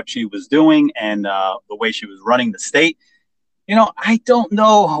with what she was doing and the way she was running the state. I don't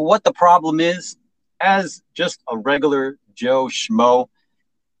know what the problem is. As just a regular Joe Schmo,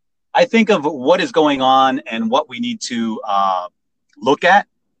 I think of what is going on and what we need to look at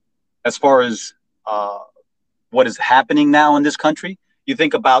as far as what is happening now in this country. You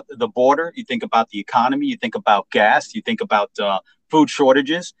think about the border, you think about the economy, you think about gas, you think about food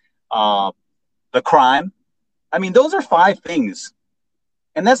shortages, the crime. I mean, those are 5 things.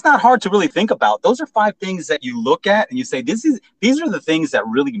 And that's not hard to really think about. Those are 5 things that you look at and you say, these are the things that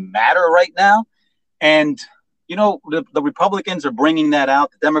really matter right now. And, the Republicans are bringing that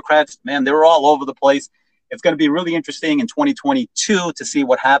out. The Democrats, man, they're all over the place. It's going to be really interesting in 2022 to see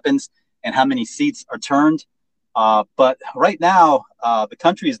what happens and how many seats are turned. But right now, the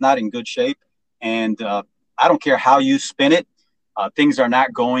country is not in good shape. And I don't care how you spin it. Things are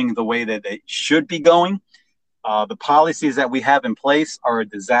not going the way that they should be going. The policies that we have in place are a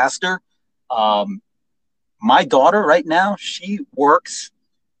disaster. My daughter right now, she works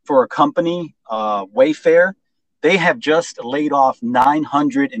for a company, Wayfair. They have just laid off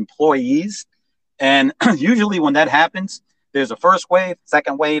 900 employees. And usually when that happens, there's a first wave,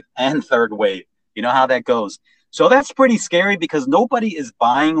 second wave, and third wave. You know how that goes. So that's pretty scary because nobody is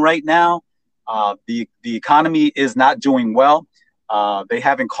buying right now. The economy is not doing well. They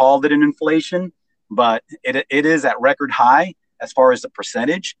haven't called it an inflation, but it is at record high as far as the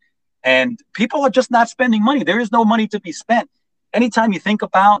percentage. And people are just not spending money. There is no money to be spent. Anytime you think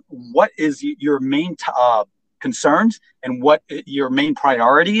about what is your main concerns and what your main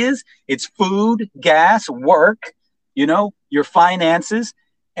priority is, it's food, gas, work, your finances.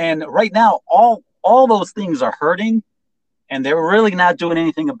 And right now, all those things are hurting, and they're really not doing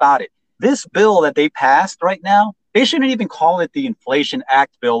anything about it. This bill that they passed right now, they shouldn't even call it the Inflation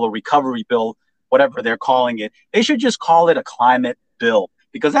Act bill or recovery bill, whatever they're calling it. They should just call it a climate bill,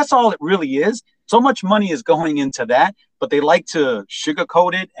 because that's all it really is. So much money is going into that, but they like to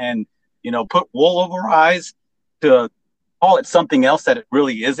sugarcoat it and, put wool over our eyes to call it something else that it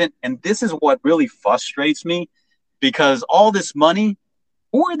really isn't. And this is what really frustrates me, because all this money,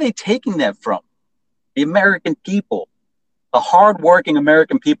 who are they taking that from? The American people, the hardworking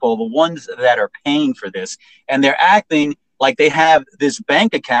American people, the ones that are paying for this. And they're acting like they have this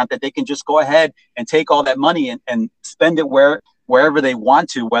bank account that they can just go ahead and take all that money and spend it wherever they want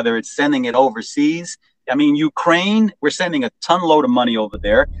to, whether it's sending it overseas. I mean, Ukraine, we're sending a ton load of money over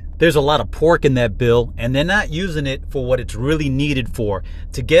there. There's a lot of pork in that bill, and they're not using it for what it's really needed for,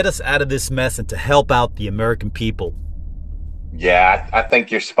 to get us out of this mess and to help out the American people. Yeah, I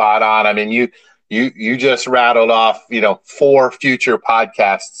think you're spot on. I mean, you just rattled off, 4 future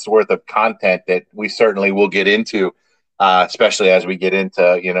podcasts worth of content that we certainly will get into, especially as we get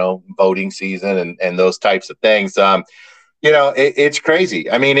into, voting season and those types of things. It's crazy.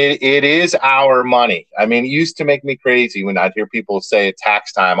 I mean, it is our money. I mean, it used to make me crazy when I'd hear people say at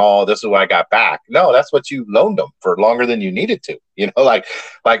tax time, oh, this is what I got back. No, that's what you loaned them for longer than you needed to. Like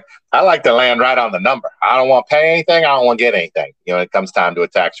I like to land right on the number. I don't want to pay anything. I don't want to get anything. When it comes time to a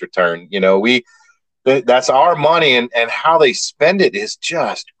tax return, that's our money, and how they spend it is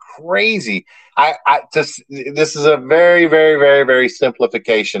just crazy. This is a very, very, very, very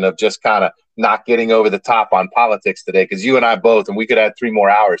simplification of just kind of not getting over the top on politics today, because you and I both, and we could add 3 more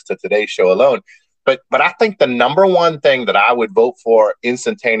hours to today's show alone. But I think the number one thing that I would vote for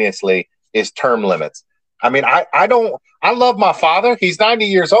instantaneously is term limits. I mean, I love my father. He's 90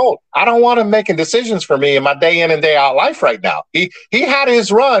 years old. I don't want him making decisions for me in my day in and day out life right now. He had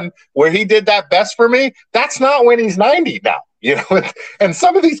his run where he did that best for me. That's not when he's 90 now, and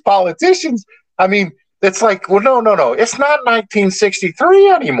some of these politicians, I mean, it's like, well, no. It's not 1963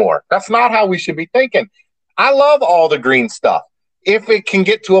 anymore. That's not how we should be thinking. I love all the green stuff. If it can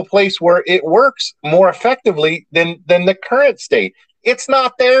get to a place where it works more effectively than the current state, it's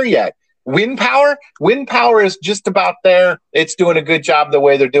not there yet. Wind power is just about there. It's doing a good job the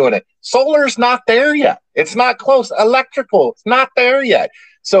way they're doing it. Solar's not there yet. It's not close. Electrical, it's not there yet.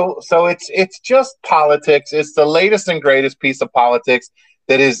 So it's just politics. It's the latest and greatest piece of politics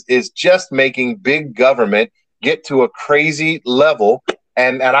that is just making big government get to a crazy level.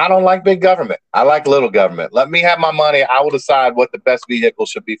 And I don't like big government. I like little government. Let me have my money. I will decide what the best vehicle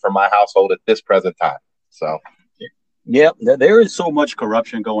should be for my household at this present time. So, yeah, there is so much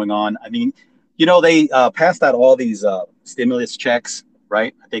corruption going on. I mean, they passed out all these stimulus checks,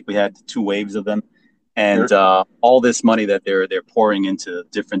 right? I think we had 2 waves of them, and sure. All this money that they're pouring into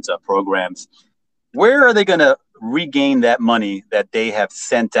different programs. Where are they going to regain that money that they have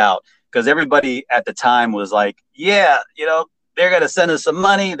sent out? Because everybody at the time was like, yeah, they're going to send us some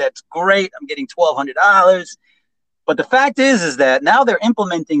money. That's great. I'm getting $1,200. But the fact is that now they're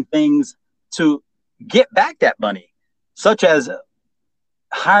implementing things to get back that money, such as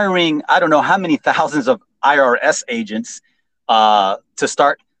hiring, I don't know how many thousands of IRS agents to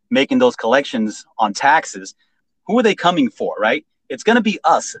start making those collections on taxes. Who are they coming for, right? It's going to be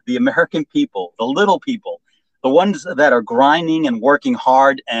us, the American people, the little people, the ones that are grinding and working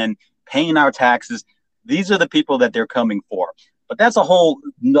hard and paying our taxes. These are the people that they're coming for. But that's a whole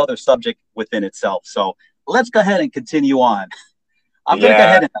nother subject within itself. So let's go ahead and continue on. I'm going to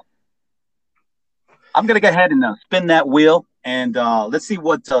go ahead and spin that wheel, and let's see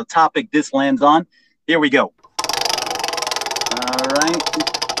what topic this lands on. Here we go. All right.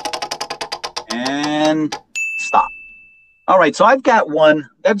 And stop. All right, so I've got one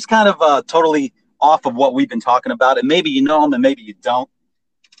that's kind of totally off of what we've been talking about, and maybe you know him and maybe you don't,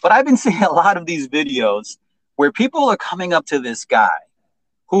 but I've been seeing a lot of these videos where people are coming up to this guy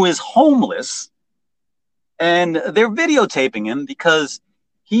who is homeless, and they're videotaping him because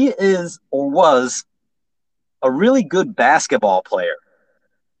he is or was a really good basketball player.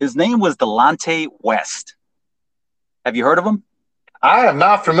 His name was Delonte West. Have you heard of him? I am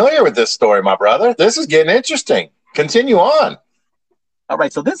not familiar with this story, my brother. This is getting interesting. Continue on. All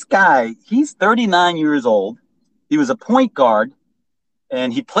right, so this guy, he's 39 years old. He was a point guard,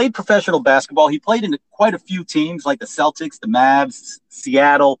 and he played professional basketball. He played in quite a few teams like the Celtics, the Mavs,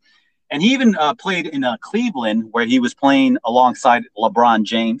 Seattle, and he even played in Cleveland, where he was playing alongside LeBron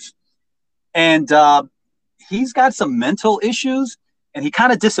James. And he's got some mental issues, and he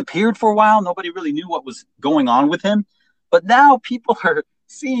kind of disappeared for a while. Nobody really knew what was going on with him. But now people are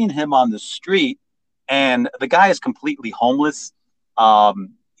seeing him on the street, and the guy is completely homeless.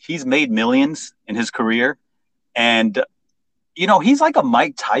 He's made millions in his career. And, you know, he's like a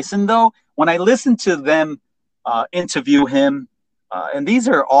Mike Tyson, though. When I listen to them interview him, and these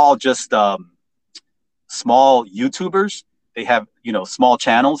are all just small YouTubers. They have, you know, small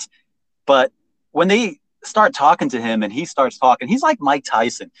channels. But when they start talking to him and he starts talking, he's like Mike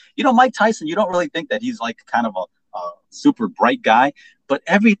Tyson. You know, Mike Tyson, you don't really think that he's like kind of a super bright guy, but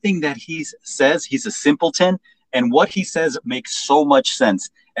everything that he says, he's a simpleton, and what he says makes so much sense.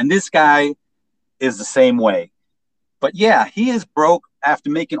 And this guy is the same way. But yeah, he is broke after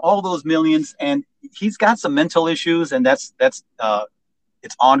making all those millions, and he's got some mental issues, and that's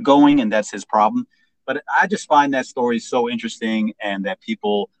it's ongoing, and that's his problem. But I just find that story so interesting, and that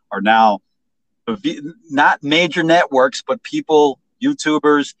people are now not major networks, but people,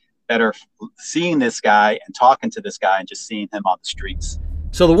 YouTubers, that are seeing this guy and talking to this guy and just seeing him on the streets.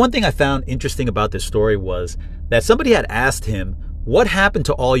 So the one thing I found interesting about this story was that somebody had asked him, what happened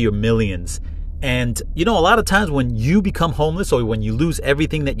to all your millions? And, you know, a lot of times when you become homeless or when you lose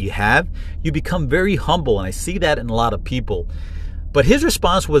everything that you have, you become very humble. And I see that in a lot of people. But his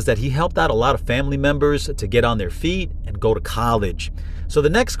response was that he helped out a lot of family members to get on their feet and go to college. So the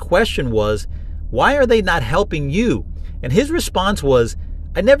next question was, why are they not helping you? And his response was,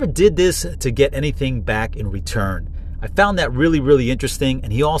 I never did this to get anything back in return. I found that really, really interesting.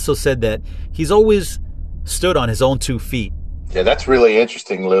 And he also said that he's always stood on his own 2 feet. Yeah, that's really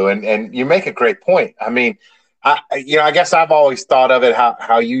interesting, Lou. And you make a great point. I mean, I guess I've always thought of it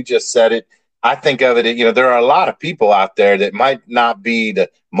how you just said it. I think of it, you know, there are a lot of people out there that might not be the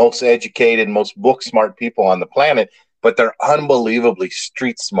most educated, most book smart people on the planet, but they're unbelievably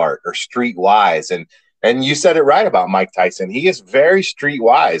street smart or street wise. And you said it right about Mike Tyson. He is very street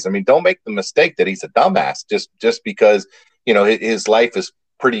wise. I mean, don't make the mistake that he's a dumbass just because, you know, his life is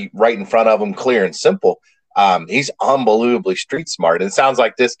pretty right in front of him, clear and simple. He's unbelievably street smart. And it sounds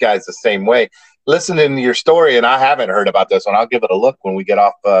like this guy's the same way. Listening to your story, and I haven't heard about this one. I'll give it a look when we get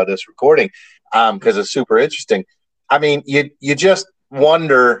off this recording because it's super interesting. I mean, you just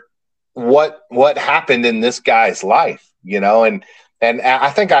wonder what happened in this guy's life, you know, and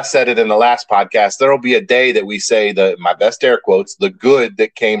I think I said it in the last podcast. There will be a day that we say my best air quotes, the good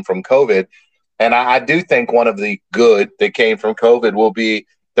that came from COVID. And I do think one of the good that came from COVID will be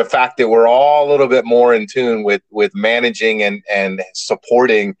the fact that we're all a little bit more in tune with managing and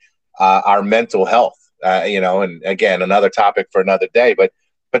supporting our mental health, you know, and again, another topic for another day, but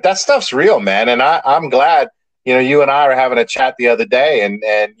that stuff's real, man. And I'm glad, you know, you and I were having a chat the other day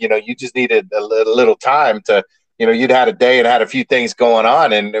and, you know, you just needed a little time to, you know, you'd had a day and had a few things going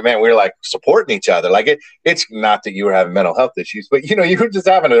on and man, we were like supporting each other. Like it's not that you were having mental health issues, but you know, you were just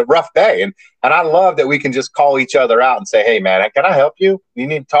having a rough day. And I love that we can just call each other out and say, hey man, can I help you? You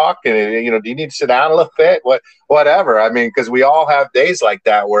need to talk and, you know, do you need to sit down a little bit? Whatever. I mean, cause we all have days like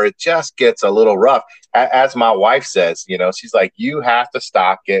that where it just gets a little rough. As my wife says, you know, she's like, you have to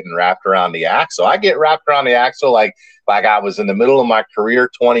stop getting wrapped around the axle. I get wrapped around the axle like I was in the middle of my career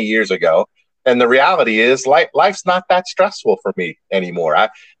 20 years ago. And the reality is life's not that stressful for me anymore. I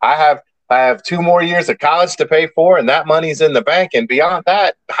have 2 more years of college to pay for and that money's in the bank. And beyond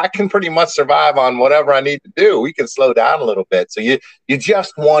that, I can pretty much survive on whatever I need to do. We can slow down a little bit. So you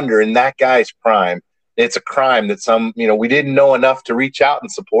just wonder in that guy's prime, it's a crime that you know, we didn't know enough to reach out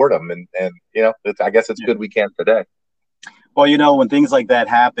and support him. And you know, I guess it's good we can today. Well, you know, when things like that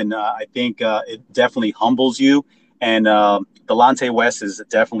happen, I think it definitely humbles you. And Delonte West is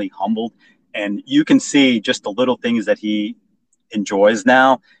definitely humbled. And you can see just the little things that he enjoys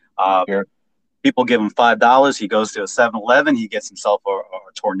now. People give him $5. He goes to a 7-Eleven. He gets himself a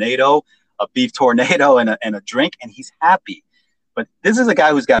tornado, a beef tornado, and a drink, and he's happy. But this is a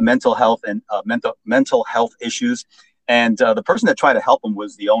guy who's got mental health and mental health issues. And the person that tried to help him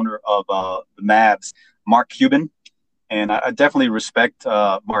was the owner of the Mavs, Mark Cuban. And I definitely respect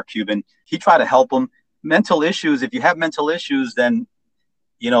Mark Cuban. He tried to help him. Mental issues, if you have mental issues, then,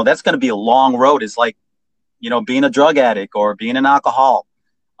 that's going to be a long road. It's like, being a drug addict or being an alcoholic.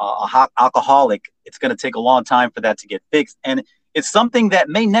 It's going to take a long time for that to get fixed. And it's something that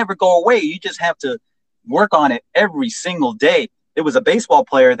may never go away. You just have to work on it every single day. There was a baseball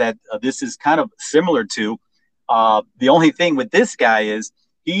player that this is kind of similar to. The only thing with this guy is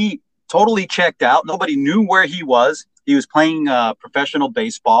he totally checked out. Nobody knew where he was. He was playing professional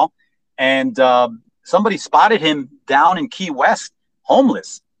baseball, and somebody spotted him down in Key West,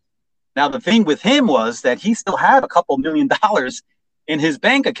 homeless. Now, the thing with him was that he still had a couple $1 million in his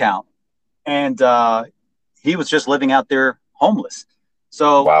bank account, and he was just living out there homeless.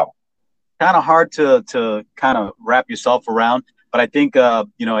 So, wow, kind of hard to kind of wrap yourself around. But I think,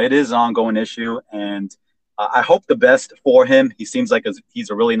 it is an ongoing issue, and I hope the best for him. He seems like he's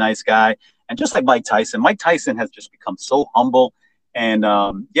a really nice guy. And just like Mike Tyson has just become so humble. And,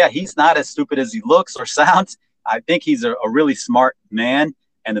 he's not as stupid as he looks or sounds. I think he's a really smart man.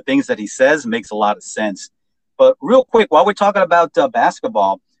 And the things that he says makes a lot of sense. But real quick, while we're talking about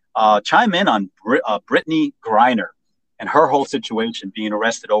basketball, chime in on Brittany Griner and her whole situation being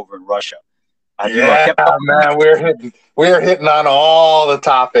arrested over in Russia. Man, we're hitting on all the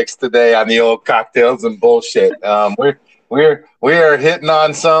topics today on the old cocktails and bullshit. We're hitting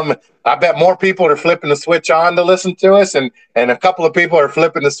on some. I bet more people are flipping the switch on to listen to us, and a couple of people are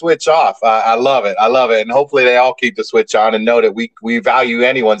flipping the switch off. I love it. I love it. And hopefully they all keep the switch on and know that we value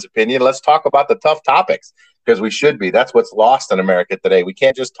anyone's opinion. Let's talk about the tough topics, because we should be. That's what's lost in America today. We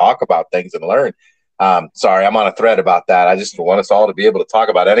can't just talk about things and learn. Sorry, I'm on a thread about that. I just want us all to be able to talk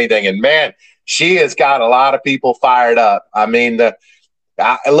about anything. And, man, she has got a lot of people fired up. I mean,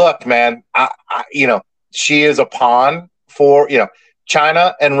 look, man, she is a pawn for,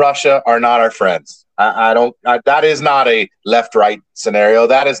 China and Russia are not our friends. That is not a left-right scenario.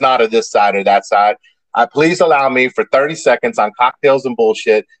 That is not a this side or that side. Please allow me for 30 seconds on Cocktails and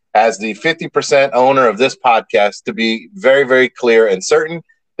Bullshit as the 50% owner of this podcast to be very, very clear and certain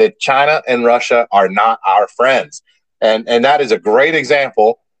that China and Russia are not our friends. And that is a great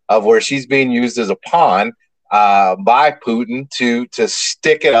example of where she's being used as a pawn by Putin to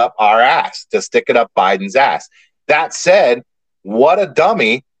stick it up our ass, to stick it up Biden's ass. That said, what a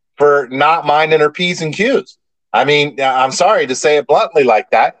dummy for not minding her P's and Q's. I mean, I'm sorry to say it bluntly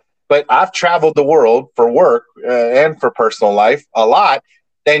like that, but I've traveled the world for work and for personal life a lot,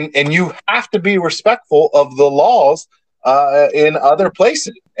 and you have to be respectful of the laws in other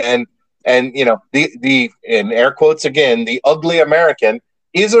places. And the in air quotes again, the ugly American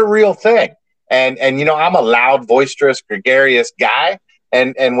is a real thing. And I'm a loud, boisterous, gregarious guy.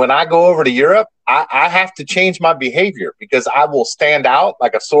 And when I go over to Europe, I have to change my behavior because I will stand out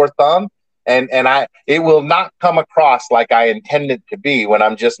like a sore thumb, and it will not come across like I intend it to be when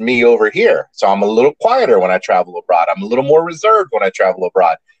I'm just me over here. So I'm a little quieter when I travel abroad. I'm a little more reserved when I travel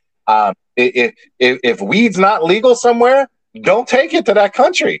abroad. If weed's not legal somewhere, don't take it to that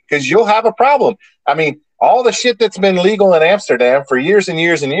country because you'll have a problem. I mean, all the shit that's been legal in Amsterdam for years and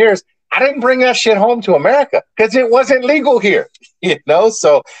years and years, I didn't bring that shit home to America because it wasn't legal here,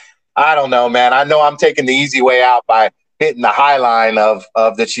 So I don't know, man. I know I'm taking the easy way out by hitting the high line of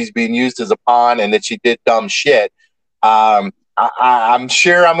that she's being used as a pawn and that she did dumb shit. I'm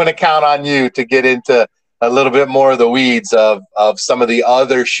sure I'm going to count on you to get into a little bit more of the weeds of some of the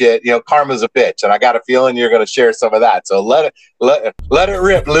other shit. Karma's a bitch, and I got a feeling you're going to share some of that. So let it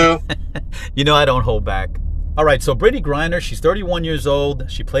rip, Lou. I don't hold back. All right, so Brittany Griner, she's 31 years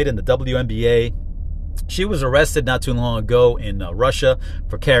old. She played in the WNBA. She was arrested not too long ago in Russia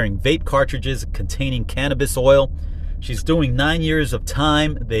for carrying vape cartridges containing cannabis oil. She's doing 9 years of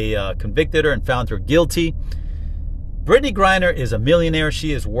time. They convicted her and found her guilty. Brittany Griner is a millionaire.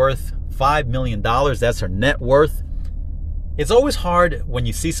 She is worth $5 million. That's her net worth. It's always hard when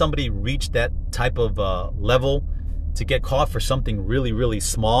you see somebody reach that type of level to get caught for something really, really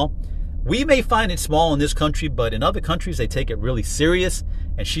small. We may find it small in this country, but in other countries, they take it really serious,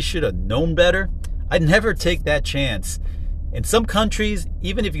 and she should have known better. I'd never take that chance. In some countries,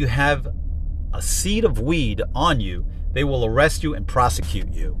 even if you have a seed of weed on you, they will arrest you and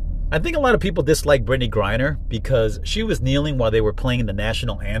prosecute you. I think a lot of people dislike Brittany Griner because she was kneeling while they were playing the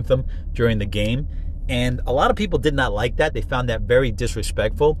national anthem during the game, and a lot of people did not like that. They found that very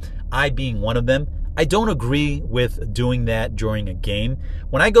disrespectful, I being one of them. I don't agree with doing that during a game.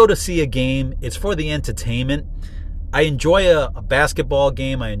 When I go to see a game, it's for the entertainment. I enjoy a basketball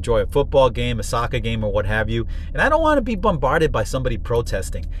game. I enjoy a football game, a soccer game, or what have you. And I don't want to be bombarded by somebody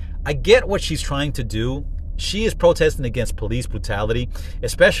protesting. I get what she's trying to do. She is protesting against police brutality,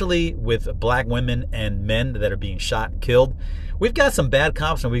 especially with black women and men that are being shot and killed. We've got some bad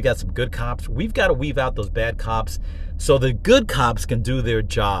cops and we've got some good cops. We've got to weave out those bad cops so the good cops can do their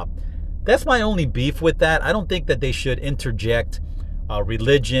job. That's my only beef with that. I don't think that they should interject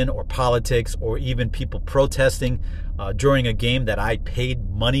religion or politics or even people protesting during a game that I paid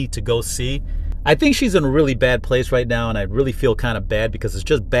money to go see. I think she's in a really bad place right now, and I really feel kind of bad because it's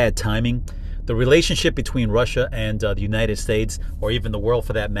just bad timing. The relationship between Russia and the United States, or even the world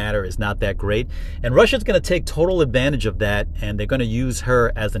for that matter, is not that great. And Russia's going to take total advantage of that, and they're going to use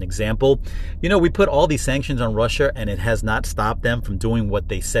her as an example. You know, we put all these sanctions on Russia, and it has not stopped them from doing what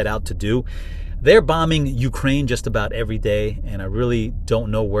they set out to do. They're bombing Ukraine just about every day, and I really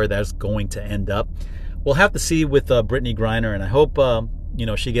don't know where that's going to end up. We'll have to see with Brittany Griner, and I hope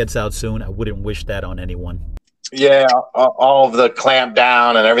she gets out soon. I wouldn't wish that on anyone. Yeah, all of the clamp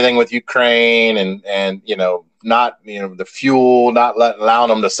down and everything with Ukraine and not the fuel, not allowing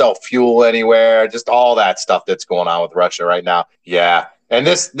them to sell fuel anywhere, just all that stuff that's going on with Russia right now. Yeah, and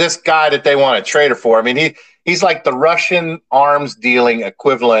this guy that they want to trade her for, I mean, he's like the Russian arms dealing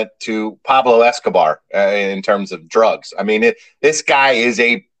equivalent to Pablo Escobar in terms of drugs. I mean, this guy is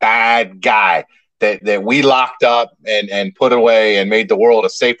a bad guy that we locked up and put away and made the world a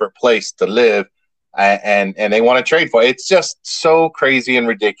safer place to live. And they want to trade for it. It's just so crazy and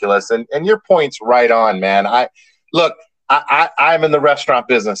ridiculous. And your point's right on, man. I'm in the restaurant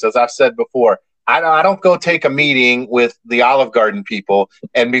business, as I've said before. I don't go take a meeting with the Olive Garden people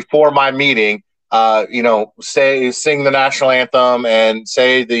and before my meeting, sing the national anthem and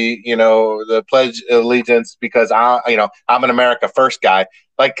say the Pledge of Allegiance because I'm an America First guy.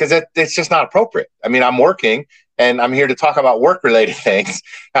 Like, because it's just not appropriate. I mean, I'm working and I'm here to talk about work-related things.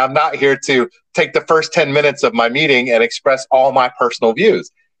 I'm not here to take the first 10 minutes of my meeting and express all my personal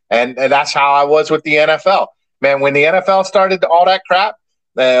views. And that's how I was with the NFL. Man, when the NFL started all that crap,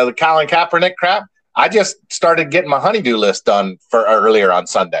 the Colin Kaepernick crap, I just started getting my honeydew list done for earlier on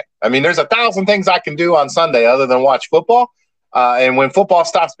Sunday. I mean, there's 1,000 things I can do on Sunday other than watch football. And when football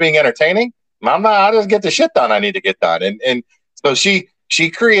stops being entertaining, I just get the shit done I need to get done. And so she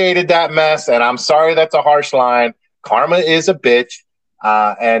created that mess, and I'm sorry that's a harsh line. Karma is a bitch,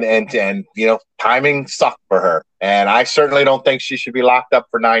 and timing sucked for her. And I certainly don't think she should be locked up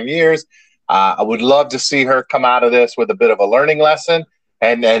for 9 years. I would love to see her come out of this with a bit of a learning lesson,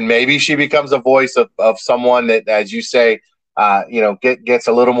 and maybe she becomes a voice of someone that, as you say, gets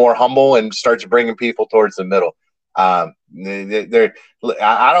a little more humble and starts bringing people towards the middle. I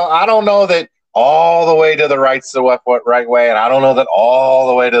don't know that all the way to the right's the right way, and I don't know that all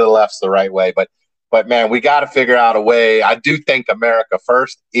the way to the left's the right way, but man, we got to figure out a way. I do think America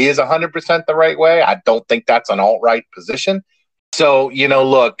First is 100% the right way. I don't think that's an alt-right position. So,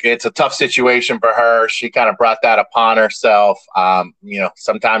 look, it's a tough situation for her. She kind of brought that upon herself.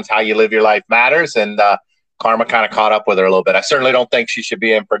 Sometimes how you live your life matters, and karma kind of caught up with her a little bit. I certainly don't think she should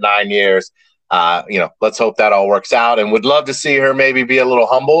be in for 9 years. Let's hope that all works out, and would love to see her maybe be a little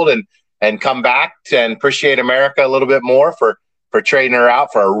humbled and come back and appreciate America a little bit more for trading her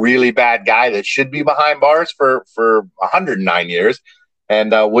out for a really bad guy that should be behind bars for 109 years.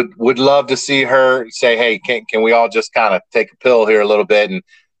 And would love to see her say, hey, can we all just kind of take a pill here a little bit and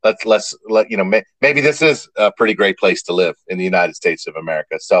let's maybe this is a pretty great place to live in the United States of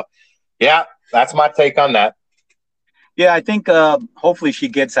America. So, yeah, that's my take on that. Yeah, I think hopefully she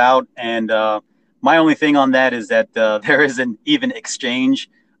gets out. And my only thing on that is that there is an even exchange.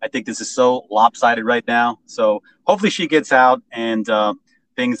 I think this is so lopsided right now. So hopefully she gets out and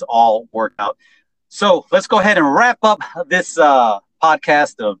things all work out. So let's go ahead and wrap up this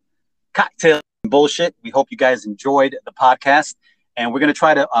podcast of Cocktails and Bullshit. We hope you guys enjoyed the podcast. And we're going to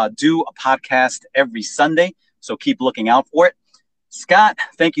try to do a podcast every Sunday. So keep looking out for it. Scott,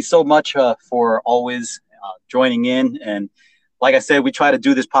 thank you so much for always joining in. And like I said, we tried to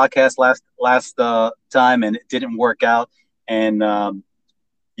do this podcast last time and it didn't work out. And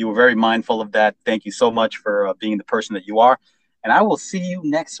you were very mindful of that. Thank you so much for being the person that you are. And I will see you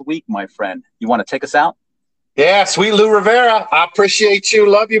next week, my friend. You want to take us out? Yeah, sweet Lou Rivera. I appreciate you.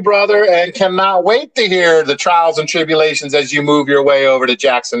 Love you, brother. And cannot wait to hear the trials and tribulations as you move your way over to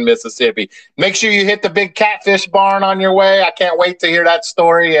Jackson, Mississippi. Make sure you hit the big catfish barn on your way. I can't wait to hear that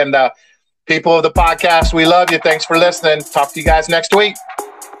story. And people of the podcast, we love you. Thanks for listening. Talk to you guys next week.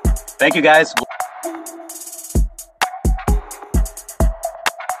 Thank you, guys.